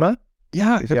Jeffrey Bruma.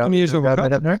 Ja, ik heb het niet eens over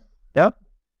gehad. Ja?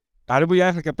 Nou, dan moet je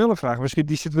eigenlijk aan Pelle vragen. Misschien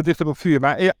die zit wat dichter op vuur.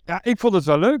 Maar ja, ik vond het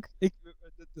wel leuk.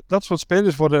 Dat soort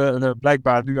spelers worden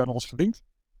blijkbaar nu aan ons gelinkt.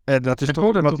 En dat is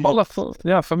toch toevallig.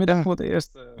 Ja, vanmiddag voor het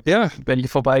eerst. Ben je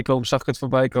voorbij komen, zag ik het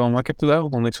voorbij komen. Maar ik heb er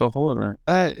ook nog niks van gehoord.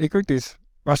 Ik ook niet.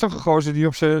 Maar het is toch een gozer die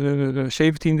op zijn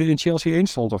 17e in Chelsea 1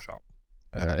 stond of zo.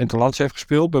 Interlands heeft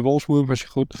gespeeld. Bij Wolfsburg was hij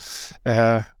goed.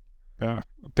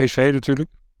 PSV natuurlijk.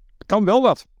 Kan wel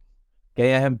wat. Ken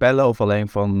jij hem bellen of alleen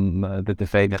van de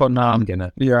tv? Van naam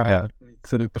kennen? Ja.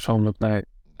 Niet persoonlijk, nee.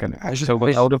 Hij is zo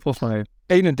wat ouder volgens mij.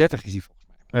 31 is hij volgens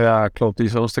mij. Ja, klopt. Die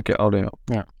is wel een stukje ouder, ja.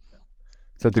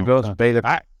 Dat natuurlijk wel een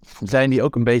speler zijn die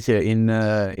ook een beetje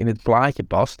in het plaatje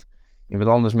past. Iemand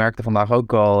anders merkte vandaag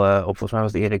ook al, volgens mij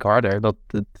was het Erik Harder, dat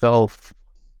het wel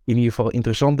in ieder geval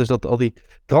interessant is dat al die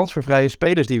transfervrije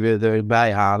spelers die we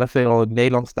erbij halen, veelal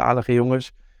Nederlandstalige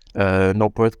jongens,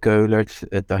 Noppert, Keulert,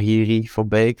 Tahiri, Van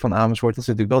Beek, Van Amersfoort, dat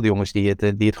zijn natuurlijk wel de jongens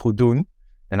die het goed doen.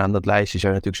 En aan dat lijstje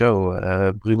zou je natuurlijk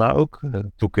zo Bruma ook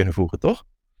toe kunnen voegen, toch?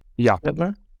 Ja.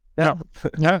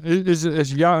 Ja, is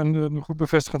een goed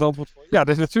bevestigend antwoord. Ja, dat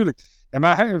is natuurlijk. Ja,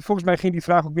 maar volgens mij ging die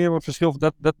vraag ook meer over het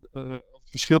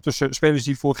verschil tussen spelers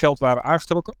die voor geld waren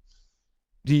aangetrokken.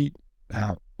 Die,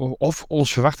 of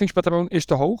ons verwachtingspatroon is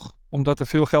te hoog, omdat er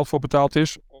veel geld voor betaald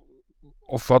is.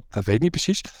 Of wat, dat weet ik niet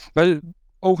precies. Maar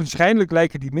ogenschijnlijk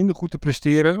lijken die minder goed te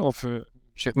presteren. Of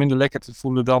zich minder lekker te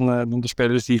voelen dan de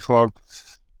spelers die gewoon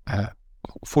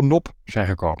voor NOP zijn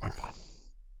gekomen?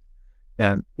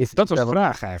 Ja, Dat was de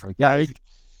vraag eigenlijk. Ja, nee,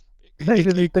 dat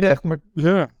is niet terecht, maar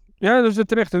ja, dat is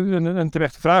een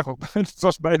terechte vraag ook. Het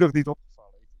was mij nog niet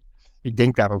opgevallen. Ik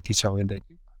denk daar ook niet zo in, denk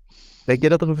ik. denk je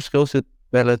dat er een verschil zit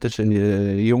bellen tussen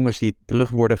jongens die terug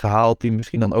worden gehaald, die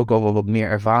misschien dan ook al wel wat meer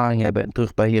ervaring hebben en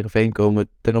terug bij Heerenveen komen,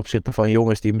 ten opzichte van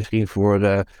jongens die misschien voor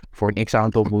een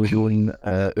x-aantal miljoen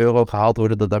euro gehaald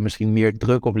worden, dat daar misschien meer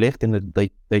druk op ligt en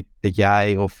dat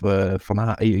jij of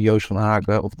Joost van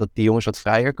Haken, of dat die jongens wat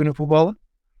vrijer kunnen voetballen?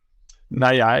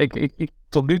 Nou ja, ik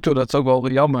tot nu toe, dat is ook wel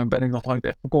jammer, ben ik nog nooit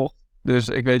echt verkocht. Dus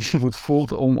ik weet niet hoe het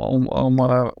voelt om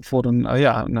voor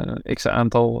een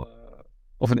x-aantal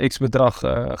of een x-bedrag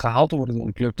gehaald te worden door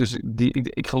een club. Dus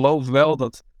ik geloof wel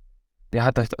dat,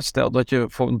 stel dat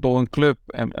je door een club,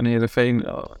 en een Heerenveen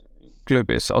club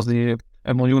is, als die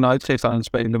 1 miljoen uitgeeft aan een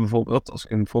speler bijvoorbeeld, als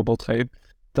ik een voorbeeld geef,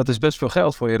 dat is best veel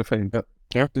geld voor Heerenveen.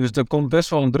 Ja. Dus er komt best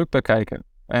wel een druk bij kijken.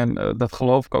 En dat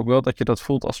geloof ik ook wel dat je dat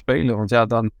voelt als speler. Want ja,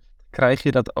 dan krijg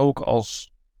je dat ook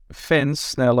als fans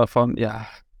sneller van,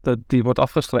 die wordt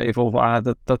afgeschreven of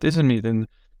dat is er niet. En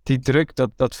die druk,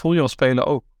 dat voel je als speler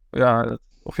ook. Ja,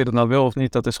 of je dat nou wil of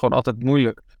niet, dat is gewoon altijd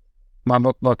moeilijk. Maar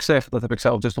wat ik zeg, dat heb ik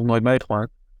zelf dus nog nooit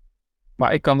meegemaakt.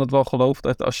 Maar ik kan het wel geloven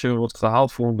dat als je wordt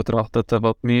gehaald voor een bedrag, dat er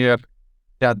wat meer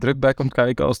druk bij komt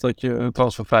kijken als dat je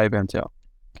transfervrij bent, ja.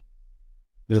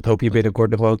 Dus dat hoop je binnenkort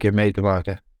nog wel een keer mee te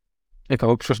maken. Ik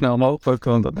hoop zo snel mogelijk,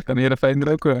 want dan kan Heerenveen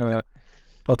er ook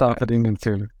wat aan verdienen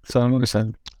natuurlijk. Dat zou mooi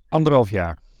zijn. 1,5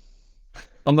 jaar.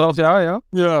 1,5 jaar, ja?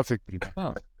 Ja, vind ik prima.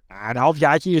 Ah. Ja, een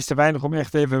halfjaartje is te weinig om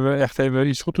echt even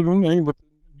iets goed te doen. Nee, je moet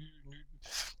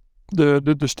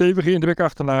de stevige indruk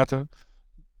achterlaten.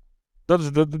 Dat is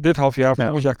dit half jaar,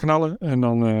 volgend jaar knallen en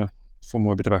dan voor een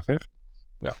mooi bedrag weg.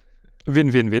 Ja.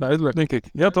 Win-win-win, Duidelijk. denk ik.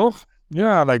 Ja, toch?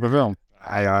 Ja, lijkt me wel.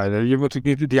 Ja, je moet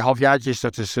natuurlijk niet, die halfjaartjes,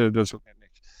 dat is ook net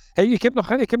niks. Hey, ik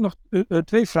heb nog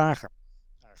 2 vragen.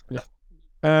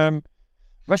 Ja.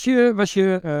 Was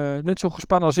je net zo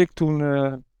gespannen als ik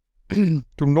toen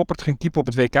Noppert ging keepen op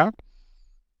het WK?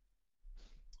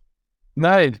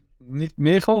 Nee, niet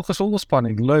meer gewoon gezonde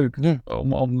spanning. Leuk Ja.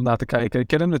 om naar te kijken. Ik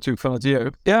ken hem natuurlijk van het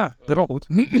jeugd. Ja, daarom. Goed.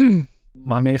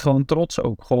 Maar meer gewoon trots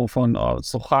ook. Gewoon van, het is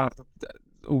toch gaaf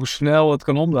hoe snel het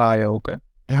kan omdraaien ook. Hè?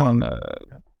 Van,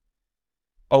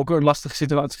 ook een lastige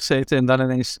situatie gezeten en dan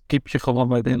ineens keep je gewoon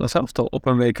bij het Nederlands elftal op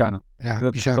een WK. Ja,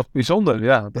 Dat is toch bijzonder.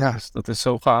 Ja, dat is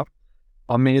zo gaaf.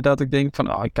 Maar meer dat ik denk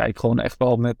van, ik kijk gewoon echt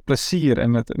wel met plezier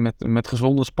en met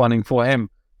gezonde spanning voor hem.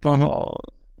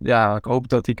 Ik hoop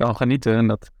dat hij kan genieten. En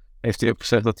dat heeft hij ook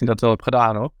gezegd dat hij dat wel heeft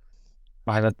gedaan hoor.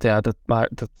 Maar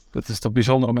dat is toch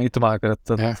bijzonder om mee te maken.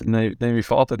 Dat neem je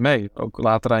voor altijd mee. Ook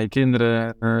later aan je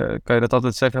kinderen kan je dat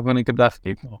altijd zeggen van ik heb daar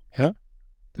gekiept. Ja?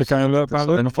 Daar kan je een paar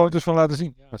leuke foto's van laten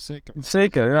zien. Ja, zeker.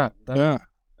 Zeker, ja. Ja.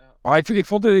 Maar ik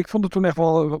vond het toen echt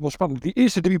wel spannend. Die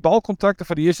eerste 3 balcontacten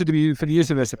van die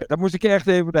eerste wedstrijd. Daar moest ik echt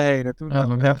even doorheen.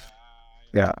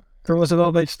 Toen was het wel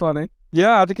een beetje spanning.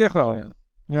 Ja, had ik echt wel.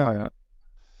 Ja.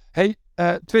 Hey,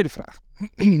 tweede vraag.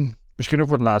 Misschien ook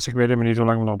voor het laatste. Ik weet helemaal niet hoe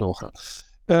lang we nog doorgaan.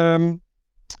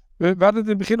 We hadden het in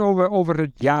het begin over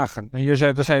het jagen. En je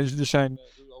zei, er zijn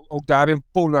ook daarin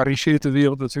polariseert de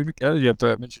wereld natuurlijk. Hè? Je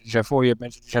hebt mensen die zijn voor, je hebt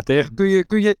mensen die zijn tegen.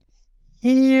 Kun je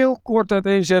heel kort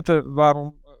uiteenzetten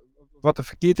wat er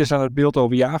verkeerd is aan het beeld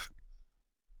over jagen?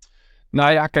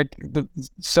 Nou ja, kijk,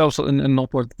 zelfs een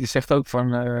Noppert die zegt ook van,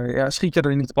 schiet je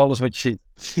er niet op alles wat je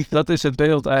ziet. Dat is het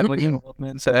beeld eigenlijk wat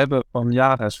mensen hebben van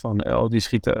jagers. Van, die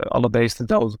schieten alle beesten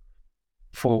dood.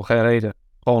 Voor geen reden.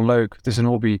 Gewoon leuk. Het is een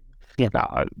hobby. Ja.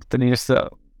 Nou, ten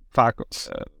eerste, vaak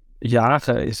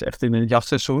jagen is echt in het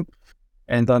jachtseizoen.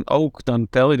 En dan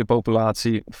tel je de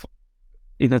populatie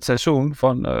in het seizoen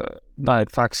van,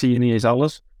 vaak zie je niet eens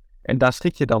alles. En daar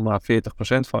schiet je dan maar 40%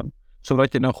 van.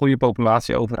 Zodat je een goede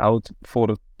populatie overhoudt voor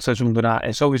het seizoen daarna.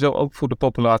 En sowieso ook voor de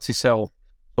populatie zelf.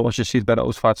 Zoals je ziet bij de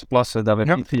Oostvaartse plassen, daar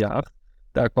werd niet gejaagd.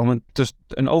 Daar kwam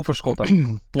een overschot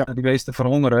aan. Die beesten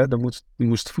verhongeren. Er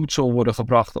moest voedsel worden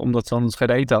gebracht, omdat ze anders geen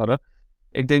eten hadden.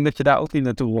 Ik denk dat je daar ook niet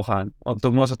naartoe wil gaan. Want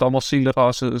dan was het allemaal zielig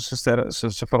als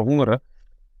ze verhongeren.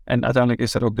 En uiteindelijk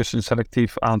is er ook dus een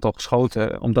selectief aantal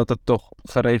geschoten. Omdat het toch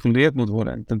gereguleerd moet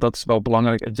worden. En dat is wel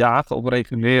belangrijk. Het jagen op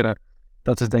reguleren.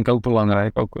 Dat is denk ik ook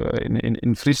belangrijk. Ook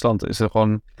in Friesland is er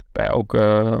gewoon bij ook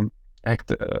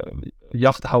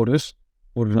jachthouders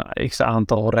worden een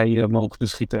x-aantal rijen mogen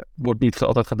beschieten. Wordt niet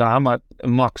altijd gedaan, maar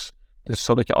een max. Dus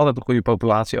zodat je altijd een goede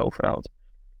populatie overhoudt.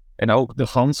 En ook de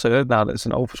ganzen, er is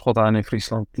een overschot aan in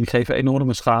Friesland. Die geven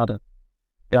enorme schade.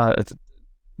 Ja,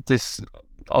 het is,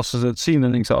 als ze het zien,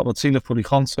 dan denk ze, wat zielig voor die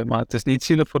ganzen. Maar het is niet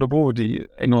zielig voor de boer die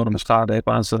enorme schade heeft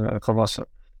aan zijn gewassen.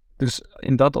 Dus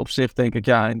in dat opzicht denk ik,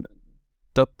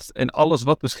 en alles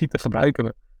wat we schieten gebruiken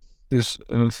we. Dus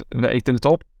we eten het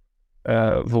op.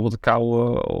 Bijvoorbeeld de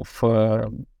kauwen of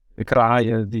de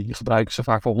kraaien, die gebruiken ze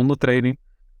vaak voor hondentraining.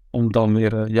 Om dan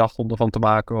weer jachthonden van te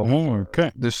maken.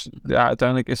 Oké. Dus ja,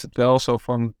 uiteindelijk is het wel zo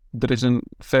van, er is een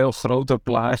veel groter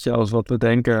plaatje als wat we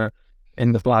denken.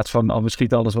 In de plaats van, we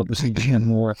schieten alles wat we zien.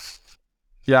 En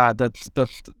ja,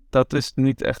 dat is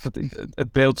niet echt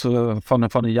het beeld van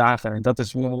een jager. En dat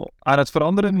is wel aan het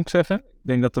veranderen, moet ik zeggen. Ik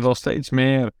denk dat er wel steeds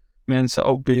meer mensen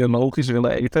ook biologisch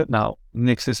willen eten. Nou,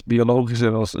 niks is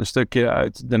biologischer dan een stukje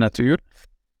uit de natuur.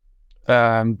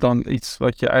 Dan iets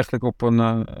wat je eigenlijk op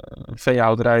een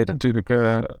veehouderij natuurlijk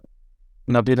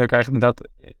naar binnen krijgt. En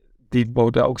die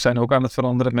boden zijn ook aan het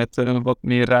veranderen met wat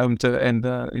meer ruimte en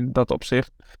in dat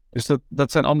opzicht. Dus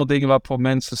dat zijn allemaal dingen waarvoor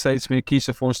mensen steeds meer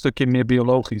kiezen voor een stukje meer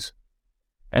biologisch.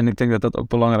 En ik denk dat dat ook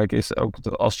belangrijk is. Ook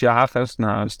als jagers,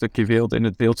 een stukje wild in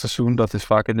het wildseizoen, dat is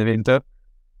vaak in de winter.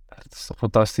 Het is toch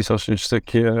fantastisch als je een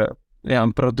stukje,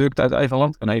 een product uit eigen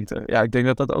land kan eten. Ja, ik denk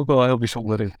dat dat ook wel heel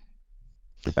bijzonder is.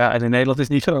 Ja, en in Nederland is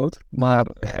het niet groot, maar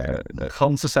de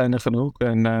ganzen zijn er genoeg.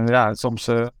 En soms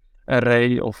een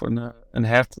ree of een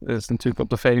hert is natuurlijk op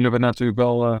de Veluwe natuurlijk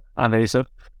wel aanwezig.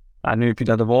 Nou, nu heb je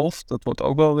daar de wolf, dat wordt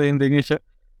ook wel weer een dingetje.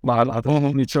 Maar laten we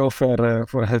nog niet zo ver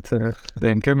vooruit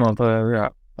denken, want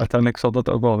uiteindelijk zal dat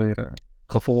ook wel weer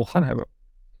gevolg gaan hebben.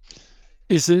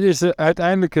 Is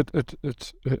uiteindelijk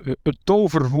het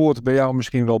toverwoord bij jou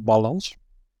misschien wel balans?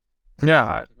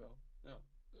 Ja,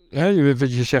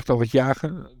 Wat je zegt over het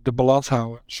jagen, de balans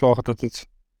houden, zorgen dat het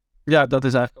dat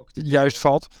is eigenlijk ook juist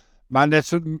valt. Maar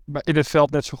in het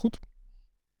veld net zo goed.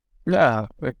 Ja,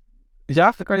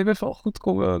 dan kan je best wel goed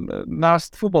komen naast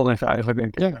het voetbal eigenlijk,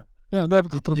 denk ik. Ja, dat heb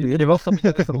ik geprobeerd. Je wacht op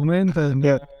het moment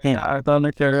en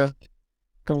uiteindelijk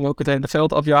kan je ook het hele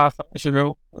veld afjagen als je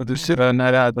wil. Dus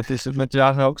dat is het met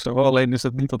jagen ook zo. Alleen is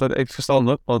het niet altijd even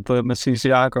verstandig, want met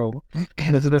CCA komen.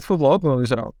 En dat is met voetbal ook wel weer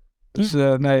zo. Dus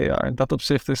in dat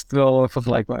opzicht is het wel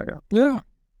vergelijkbaar. Ja,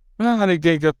 en ik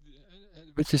denk dat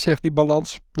wat je zegt, die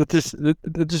balans, dat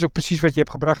is ook precies wat je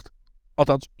hebt gebracht.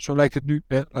 Althans, zo lijkt het nu.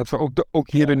 Hè. Laten we ook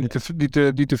hierin niet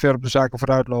te ver op de zaken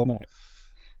vooruit lopen. Nee.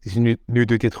 Dus nu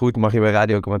doe je het goed, mag je bij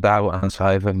Radio Commentaar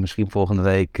aanschuiven. Misschien volgende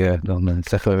week, dan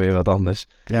zeggen we weer wat anders.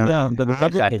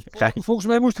 Volgens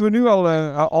mij moesten we nu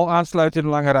al aansluiten in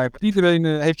de lange rij. Want iedereen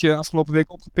heeft je afgelopen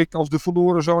week opgepikt als de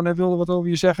verloren zoon en wilde wat over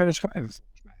je zeggen en schrijven.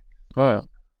 Volgens mij. Oh ja.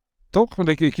 Toch? Want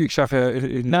ik zag...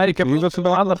 ik heb wat van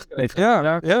aandacht gekregen.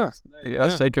 Ja,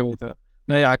 zeker weten.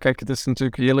 Kijk, het is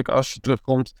natuurlijk heerlijk als je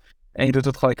terugkomt en je doet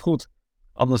het gelijk goed.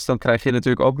 Anders dan krijg je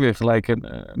natuurlijk ook weer gelijk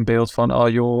een beeld van,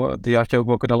 die had je ook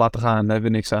wel kunnen laten gaan, daar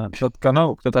hebben we niks aan. Dat kan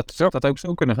ook, dat ook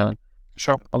zo kunnen gaan.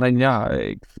 Zo. Alleen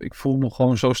ik voel me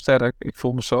gewoon zo sterk, ik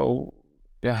voel me zo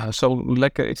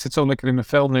lekker, ik zit zo lekker in mijn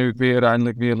vel nu ik weer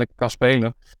eindelijk weer lekker kan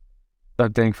spelen. Dat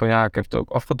ik denk van ik heb het ook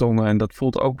afgedwongen en dat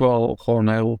voelt ook wel gewoon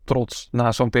heel trots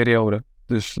na zo'n periode.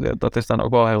 Dus dat is dan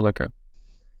ook wel heel lekker.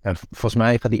 Ja, volgens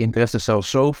mij gaat die interesse zelfs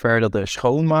zo ver dat er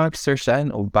schoonmaaksters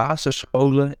zijn op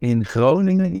basisscholen in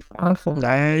Groningen.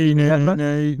 Nee.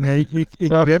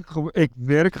 Ik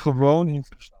werk gewoon in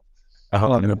Friesland.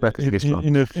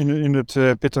 In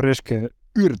het pittoreske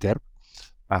Uurderp.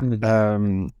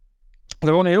 Er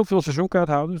wonen heel veel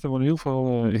seizoenkaarthouders, er wonen heel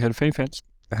veel Heerenveen-fans.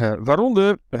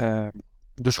 Waaronder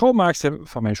de schoonmaakster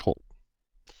van mijn school.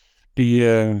 Die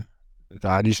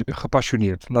is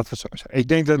gepassioneerd, laten we het zo zeggen. Ik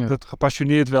denk dat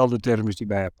gepassioneerd wel de term is die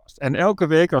bij haar past. En elke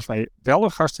week, als wij wel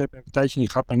een gast hebben, een tijdje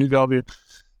niet gehad, maar nu wel weer,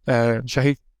 zeg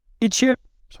ik, Ietsje,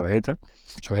 zo heet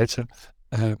ze,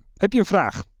 heb je een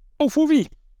vraag? Oh, voor wie?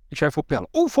 Ik zei voor Pelle.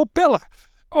 Oh, voor Pelle.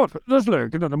 Oh, dat is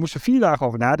leuk. En dan moest ze 4 dagen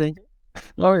over nadenken.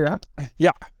 Oh ja?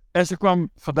 Ja. En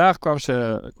vandaag kwam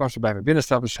ze bij me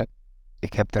binnenstappen en zei,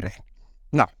 ik heb er een.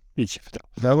 Nou, Ietsje, vertel.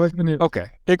 Nou was ik benieuwd.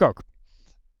 Oké, ik ook.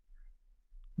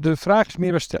 De vraag is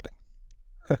meer een stelling.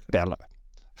 Pelle.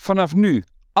 Vanaf nu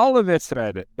alle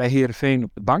wedstrijden bij Heerenveen op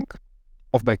de bank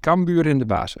of bij Cambuur in de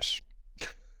basis?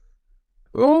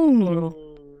 Oh.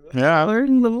 Ja.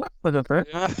 Vind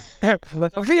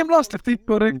je hem lastig? Die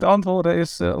correct antwoorden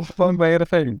is gewoon bij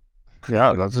Heerenveen.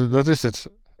 Ja, dat is het.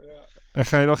 En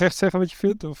ga je nog echt zeggen wat je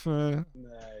vindt? Of, Nee.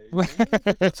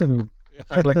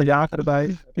 Lekker jagen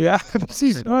erbij. Ja,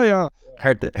 precies. Oh ja.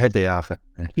 Herten jagen.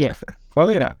 Ja.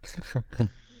 Oh ja.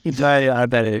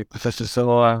 Nee, dat is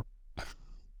wel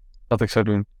wat ik zou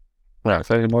doen. Ja, het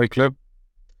is een mooie club.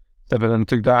 Ze hebben het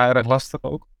natuurlijk daar erg lastig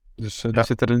ook. Dus die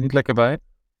zitten er niet lekker bij.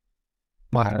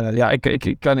 Maar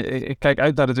ik kijk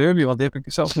uit naar de derby, want die heb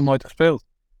ik zelfs nog nooit gespeeld.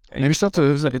 En is dat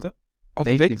op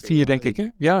week 4, denk ik, hè?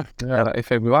 Ja. Ja, in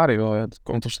februari wel. Ja. Het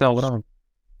komt toch snel eraan.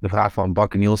 de vraag van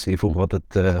Bakker Niels, die vroeg wat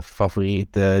het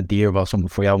favoriete dier was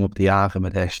voor jou om op te jagen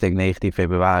met hashtag 19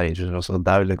 februari. Dus was wel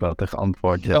duidelijk wat er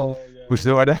geantwoord moest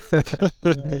worden.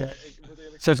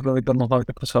 Zeg dat ik dat nog nooit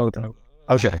heb geschoten.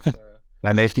 Oké.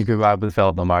 Nou, 19 februari op het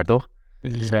veld dan maar, toch?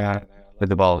 Ja, Met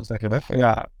de bal. zeg je dat?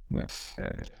 Ja.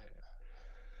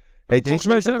 Volgens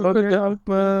mij zijn we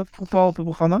op voetbal op het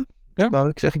programma. Ja? Nou,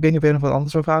 ik weet niet of je nog wat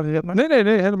anders over vragen hebt. Maar... Nee,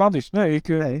 helemaal niet. Nee,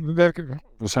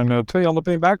 we zijn 2 handen op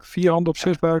 1 buik, 4 handen op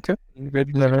 6 buiken. Ik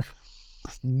weet niet.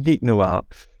 Niet normaal.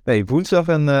 Nee, woensdag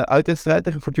een uitwedstrijd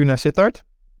tegen Fortuna Sittard.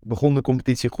 Begon de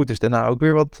competitie goed, is daarna ook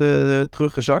weer wat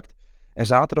teruggezakt. En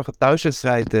zaterdag een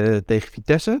thuiswedstrijd tegen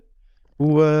Vitesse.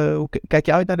 Hoe kijk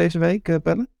je uit naar deze week,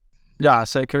 Pelle? Ja,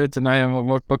 zeker weten. Nou,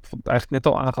 wat ik eigenlijk net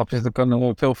al aangaf, is er kan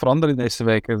nog veel veranderen in deze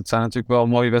week. Het zijn natuurlijk wel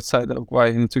mooie wedstrijden, ook waar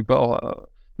je natuurlijk wel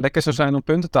lekker zou zijn om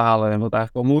punten te halen. En wat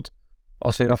eigenlijk wel moet,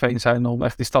 als we Heerenveen zijn, om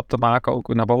echt die stap te maken,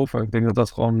 ook naar boven. Ik denk dat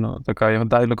dat gewoon, daar kan je wel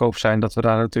duidelijk over zijn, dat we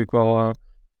daar natuurlijk wel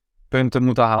punten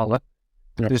moeten halen.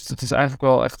 Ja. Dus het is eigenlijk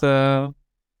wel echt een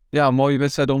mooie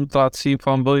wedstrijd om te laten zien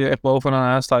van, wil je echt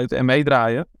bovenaan aansluiten en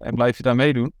meedraaien, en blijf je daar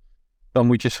meedoen, dan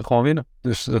moet je ze gewoon winnen.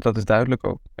 Dus dat is duidelijk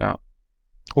ook, ja.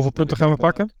 Hoeveel punten gaan we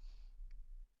pakken?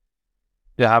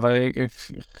 Ja, ik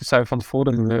zei van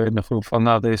tevoren in de groep van,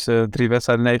 nou, deze 3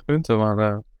 wedstrijden 9 punten,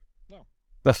 maar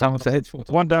daar gaan we steeds voor.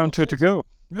 1 down, 2 to go.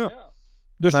 Ja.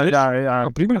 Dus ja,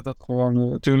 prima. Dat gewoon,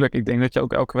 natuurlijk, ik denk dat je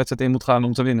ook elke wedstrijd in moet gaan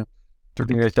om te winnen. Ik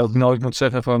denk dat je ook nooit moet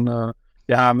zeggen van,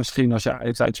 misschien als je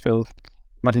Ajax uitspeelt,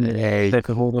 maar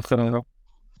tegenwoordig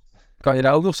kan je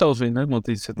daar ook nog zelfs winnen.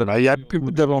 Want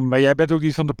maar jij bent ook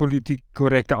niet van de politiek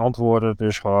correcte antwoorden,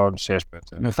 dus gewoon 6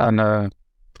 punten. We gaan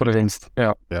voor de winst.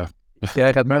 Ja.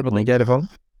 Jij gaat maar, wat denk jij ervan?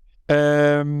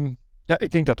 Ja,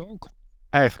 ik denk dat ook.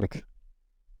 Eigenlijk.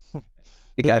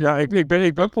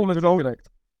 Ik ben vol met het overlegt.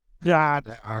 Ja,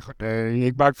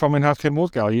 ik maak van mijn hart geen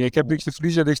mondkuil. Ik heb niks te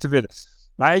verliezen en niks te winnen.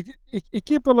 Maar ik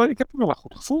heb er wel een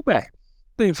goed gevoel bij.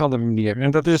 Op een of andere manier.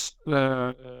 En dat is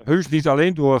heus niet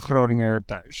alleen door Groningen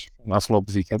thuis. Van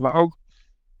afgelopen weekend. Maar ook,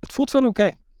 het voelt wel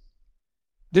oké.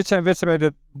 Dit zijn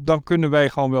wedstrijden, dan kunnen wij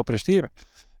gewoon wel presteren.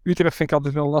 Utrecht vind ik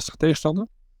altijd wel een lastige tegenstander.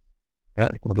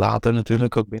 Ja, ik moet later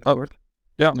natuurlijk ook binnenkort.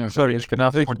 Ja, sorry.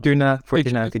 Fortuna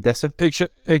Vitesse.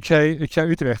 Ik zei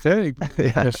Utrecht, hè?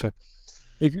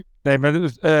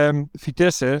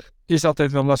 Vitesse is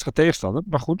altijd wel een lastige tegenstander.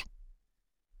 Maar goed.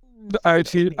 Uit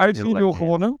 4-0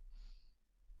 gewonnen.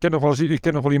 Ik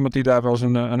ken nog wel iemand die daar wel eens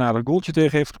een aardig goaltje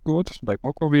tegen heeft gescoord. Dat lijkt me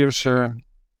ook wel weer eens een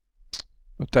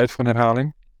tijd voor een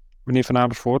herhaling. Meneer Van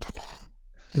Amersfoort.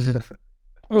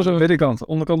 Zo, binnenkant,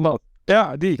 onderkant lat.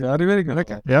 Ja, die weet ik nog.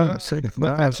 Lekker. Ja, zeker.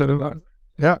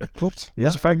 Ja, klopt. Ja. Dat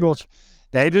is een fijn goaltje.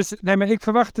 Maar ik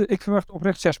verwacht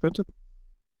oprecht 6 punten.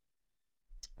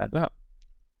 Ja.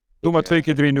 Doe maar 2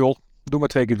 keer 3-0. Doe maar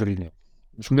 2 keer 3-0.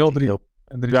 Dus 0-3 op.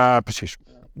 Ja, precies. 0-3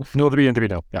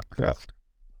 en 3-0. Ja.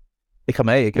 Ik ga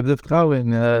mee. Ik heb er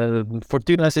vertrouwen in.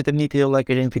 Fortuna zit er niet heel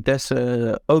lekker in.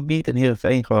 Vitesse ook niet. En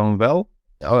Heerenveen gewoon wel.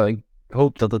 Ik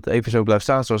hoop dat het even zo blijft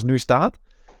staan zoals het nu staat.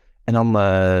 En dan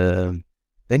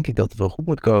denk ik dat het wel goed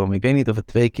moet komen. Ik weet niet of het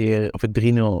 2 keer of het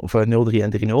 3-0 of 0-3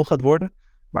 en 3-0 gaat worden.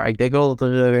 Maar ik denk wel dat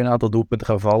er weer een aantal doelpunten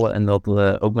gaan vallen. En dat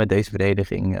ook met deze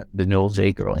verdediging de 0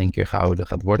 zeker wel 1 keer gehouden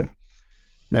gaat worden.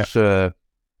 Dus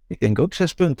ik denk ook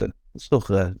 6 punten. Dat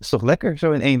is toch lekker,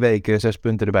 zo in 1 week 6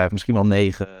 punten erbij. Of misschien wel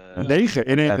 9. 9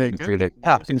 in 1 week, natuurlijk.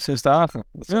 Ja, in 6 dagen.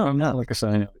 Dat zou lekker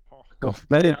zijn.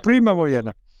 Nee, prima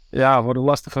Mojenne. Ja, worden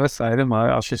lastige wedstrijden.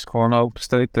 Maar als je ze gewoon open de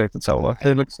streep trekt, dat zou wel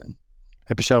heerlijk zijn.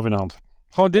 Heb je zelf in de hand.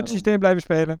 Gewoon dit systeem blijven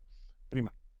spelen. Prima.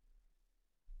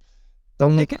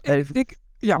 Dan ik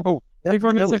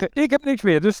wou net zeggen, ik heb niks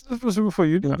meer, dus dat was ook voor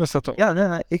jullie. Ja. Was dat toch?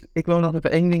 Ja, ik wil nog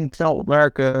even 1 ding snel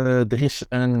opmerken. Er is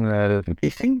een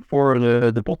verkiezing voor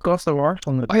de Podcast Awards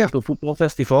van het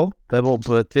Voetbalfestival. We hebben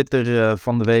op Twitter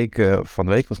van de week,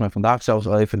 volgens mij vandaag zelfs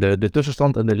al even de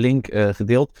tussenstand en de link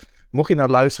gedeeld. Mocht je naar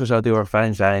het luisteren, zou het heel erg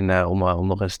fijn zijn om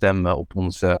nog een stem op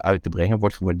ons uit te brengen.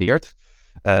 Wordt gewaardeerd.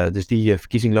 Dus die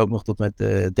verkiezing loopt nog tot met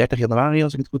 30 januari,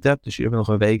 als ik het goed heb. Dus jullie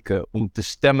hebben nog een week om te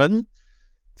stemmen.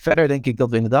 Verder denk ik dat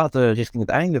we inderdaad richting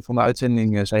het einde van de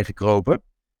uitzending zijn gekropen.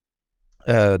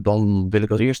 Dan wil ik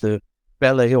als eerste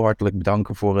Pelle heel hartelijk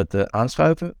bedanken voor het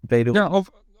aanschuiven. Ja,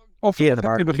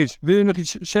 wil je nog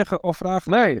iets zeggen of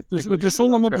vragen? Nee. Dus het is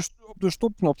zonder om op de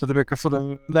stopknop te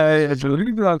drukken. Nee, ik wil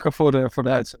jullie bedanken voor de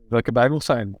uitzending. Dat ik erbij mocht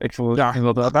zijn. Ik vind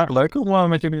het leuk om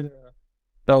met jullie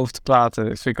daarover te praten.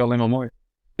 Dat vind ik alleen maar mooi.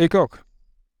 Ik ook.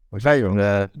 Wij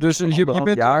jong. Dus je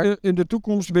bent in de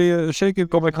toekomst ben je zeker...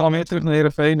 Kom ik gewoon weer terug naar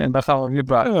Heerenveen en dan gaan we weer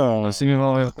praten. Ja. Dan zien we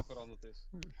wel wat er veranderd is.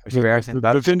 Als je werkt in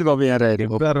het we vinden wel weer een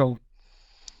reden. Daarom.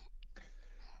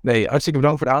 Nee, hartstikke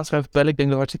bedankt voor de aanschuiven, Pelle. Ik denk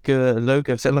dat het hartstikke leuk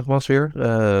en gezellig was weer.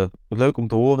 Leuk om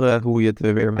te horen hoe je het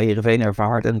weer bij Heerenveen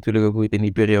ervaart. En natuurlijk ook hoe het in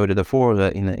die periode daarvoor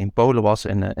in Polen was.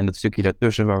 En dat stukje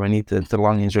daartussen waar we niet te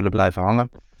lang in zullen blijven hangen.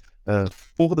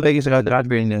 Volgende week is er uiteraard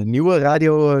weer een nieuwe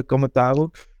radio Commentaar.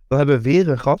 We hebben weer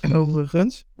een gast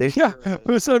overigens. Ja,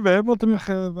 we zijn bij hem.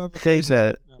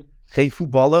 Geen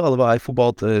voetballer, alhoewel hij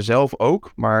voetbalt zelf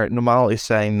ook. Maar normaal is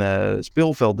zijn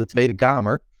speelveld de Tweede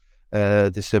Kamer.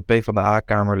 Het is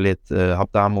PvdA-kamerlid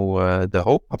Haptamu de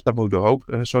Hoop.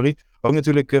 Ook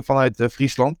natuurlijk vanuit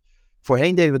Friesland.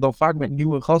 Voorheen deden we dan vaak met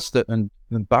nieuwe gasten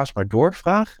een baas maar door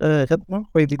vraag. Redmer,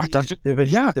 gooi je die er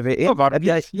weer in? Heb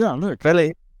jij leuk.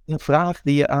 wel een vraag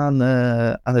die je aan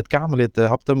het Kamerlid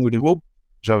Haptamu de Hoop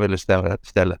zou willen stellen?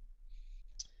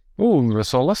 Dat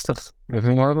is wel lastig. Ik heb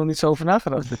er nog niet zo over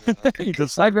nagedacht.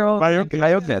 Dat lijkt me wel. Wij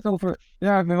ook net.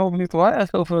 Ja, ik ben wel benieuwd hoe hij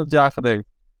eigenlijk over het jaar gedenkt.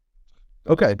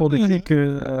 Oké. Politiek.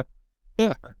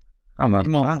 Maar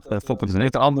Het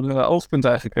heeft een andere oogpunt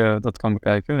eigenlijk dat kan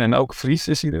bekijken. En ook Fries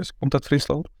is hij dus. Komt uit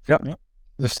Friesland. Ja.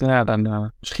 Dus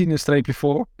dan misschien een streepje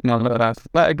voor.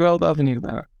 Maar ik ben wel daar benieuwd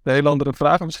naar. De hele andere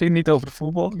vragen misschien niet over de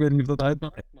voetbal. Ik weet niet of dat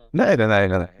uitmaakt. Nee.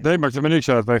 Nee, maakt er maar niks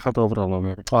uit. Wij gaan het overal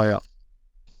over. Oh ja.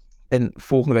 En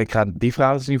volgende week gaan die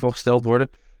vragen dus in ieder geval gesteld worden.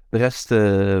 De rest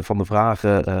van de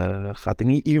vragen gaat in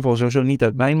ieder geval sowieso niet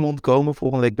uit mijn mond komen.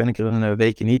 Volgende week ben ik er een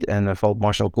weekje niet en valt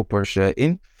Marcel Koppers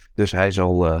in. Dus hij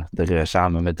zal er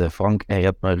samen met Frank en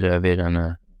Redmer weer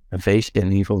een feestje en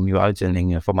in ieder geval een nieuwe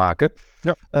uitzending van maken.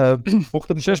 Ja.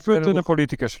 6 punten in de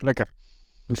politicus. Lekker.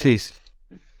 Precies.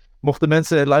 Mochten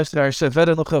mensen, luisteraars,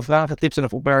 verder nog vragen, tips en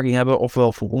of opmerkingen hebben,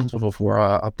 ofwel voor ons of voor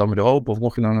Haptamu de Hoop, of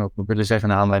mocht je dan ook willen zeggen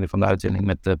naar aanleiding van de uitzending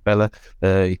met Pelle,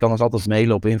 je kan ons altijd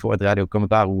mailen op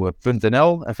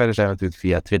info@radiocommentaru.nl en verder zijn we natuurlijk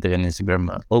via Twitter en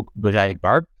Instagram ook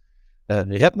bereikbaar.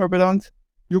 Redmer bedankt,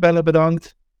 Pelle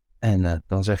bedankt en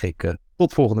dan zeg ik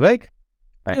tot volgende week.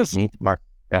 Yes. Niet, maar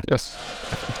ja. Yes.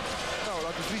 Nou,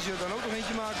 laat de Vriezer dan ook nog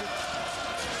eentje maken.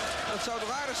 Dat zou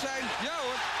toch aardig zijn? Ja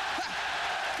hoor. Ha!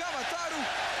 Kamataru.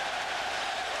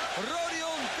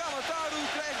 Rodion Kamataru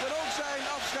krijgt dan ook zijn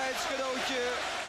afscheidscadeautje.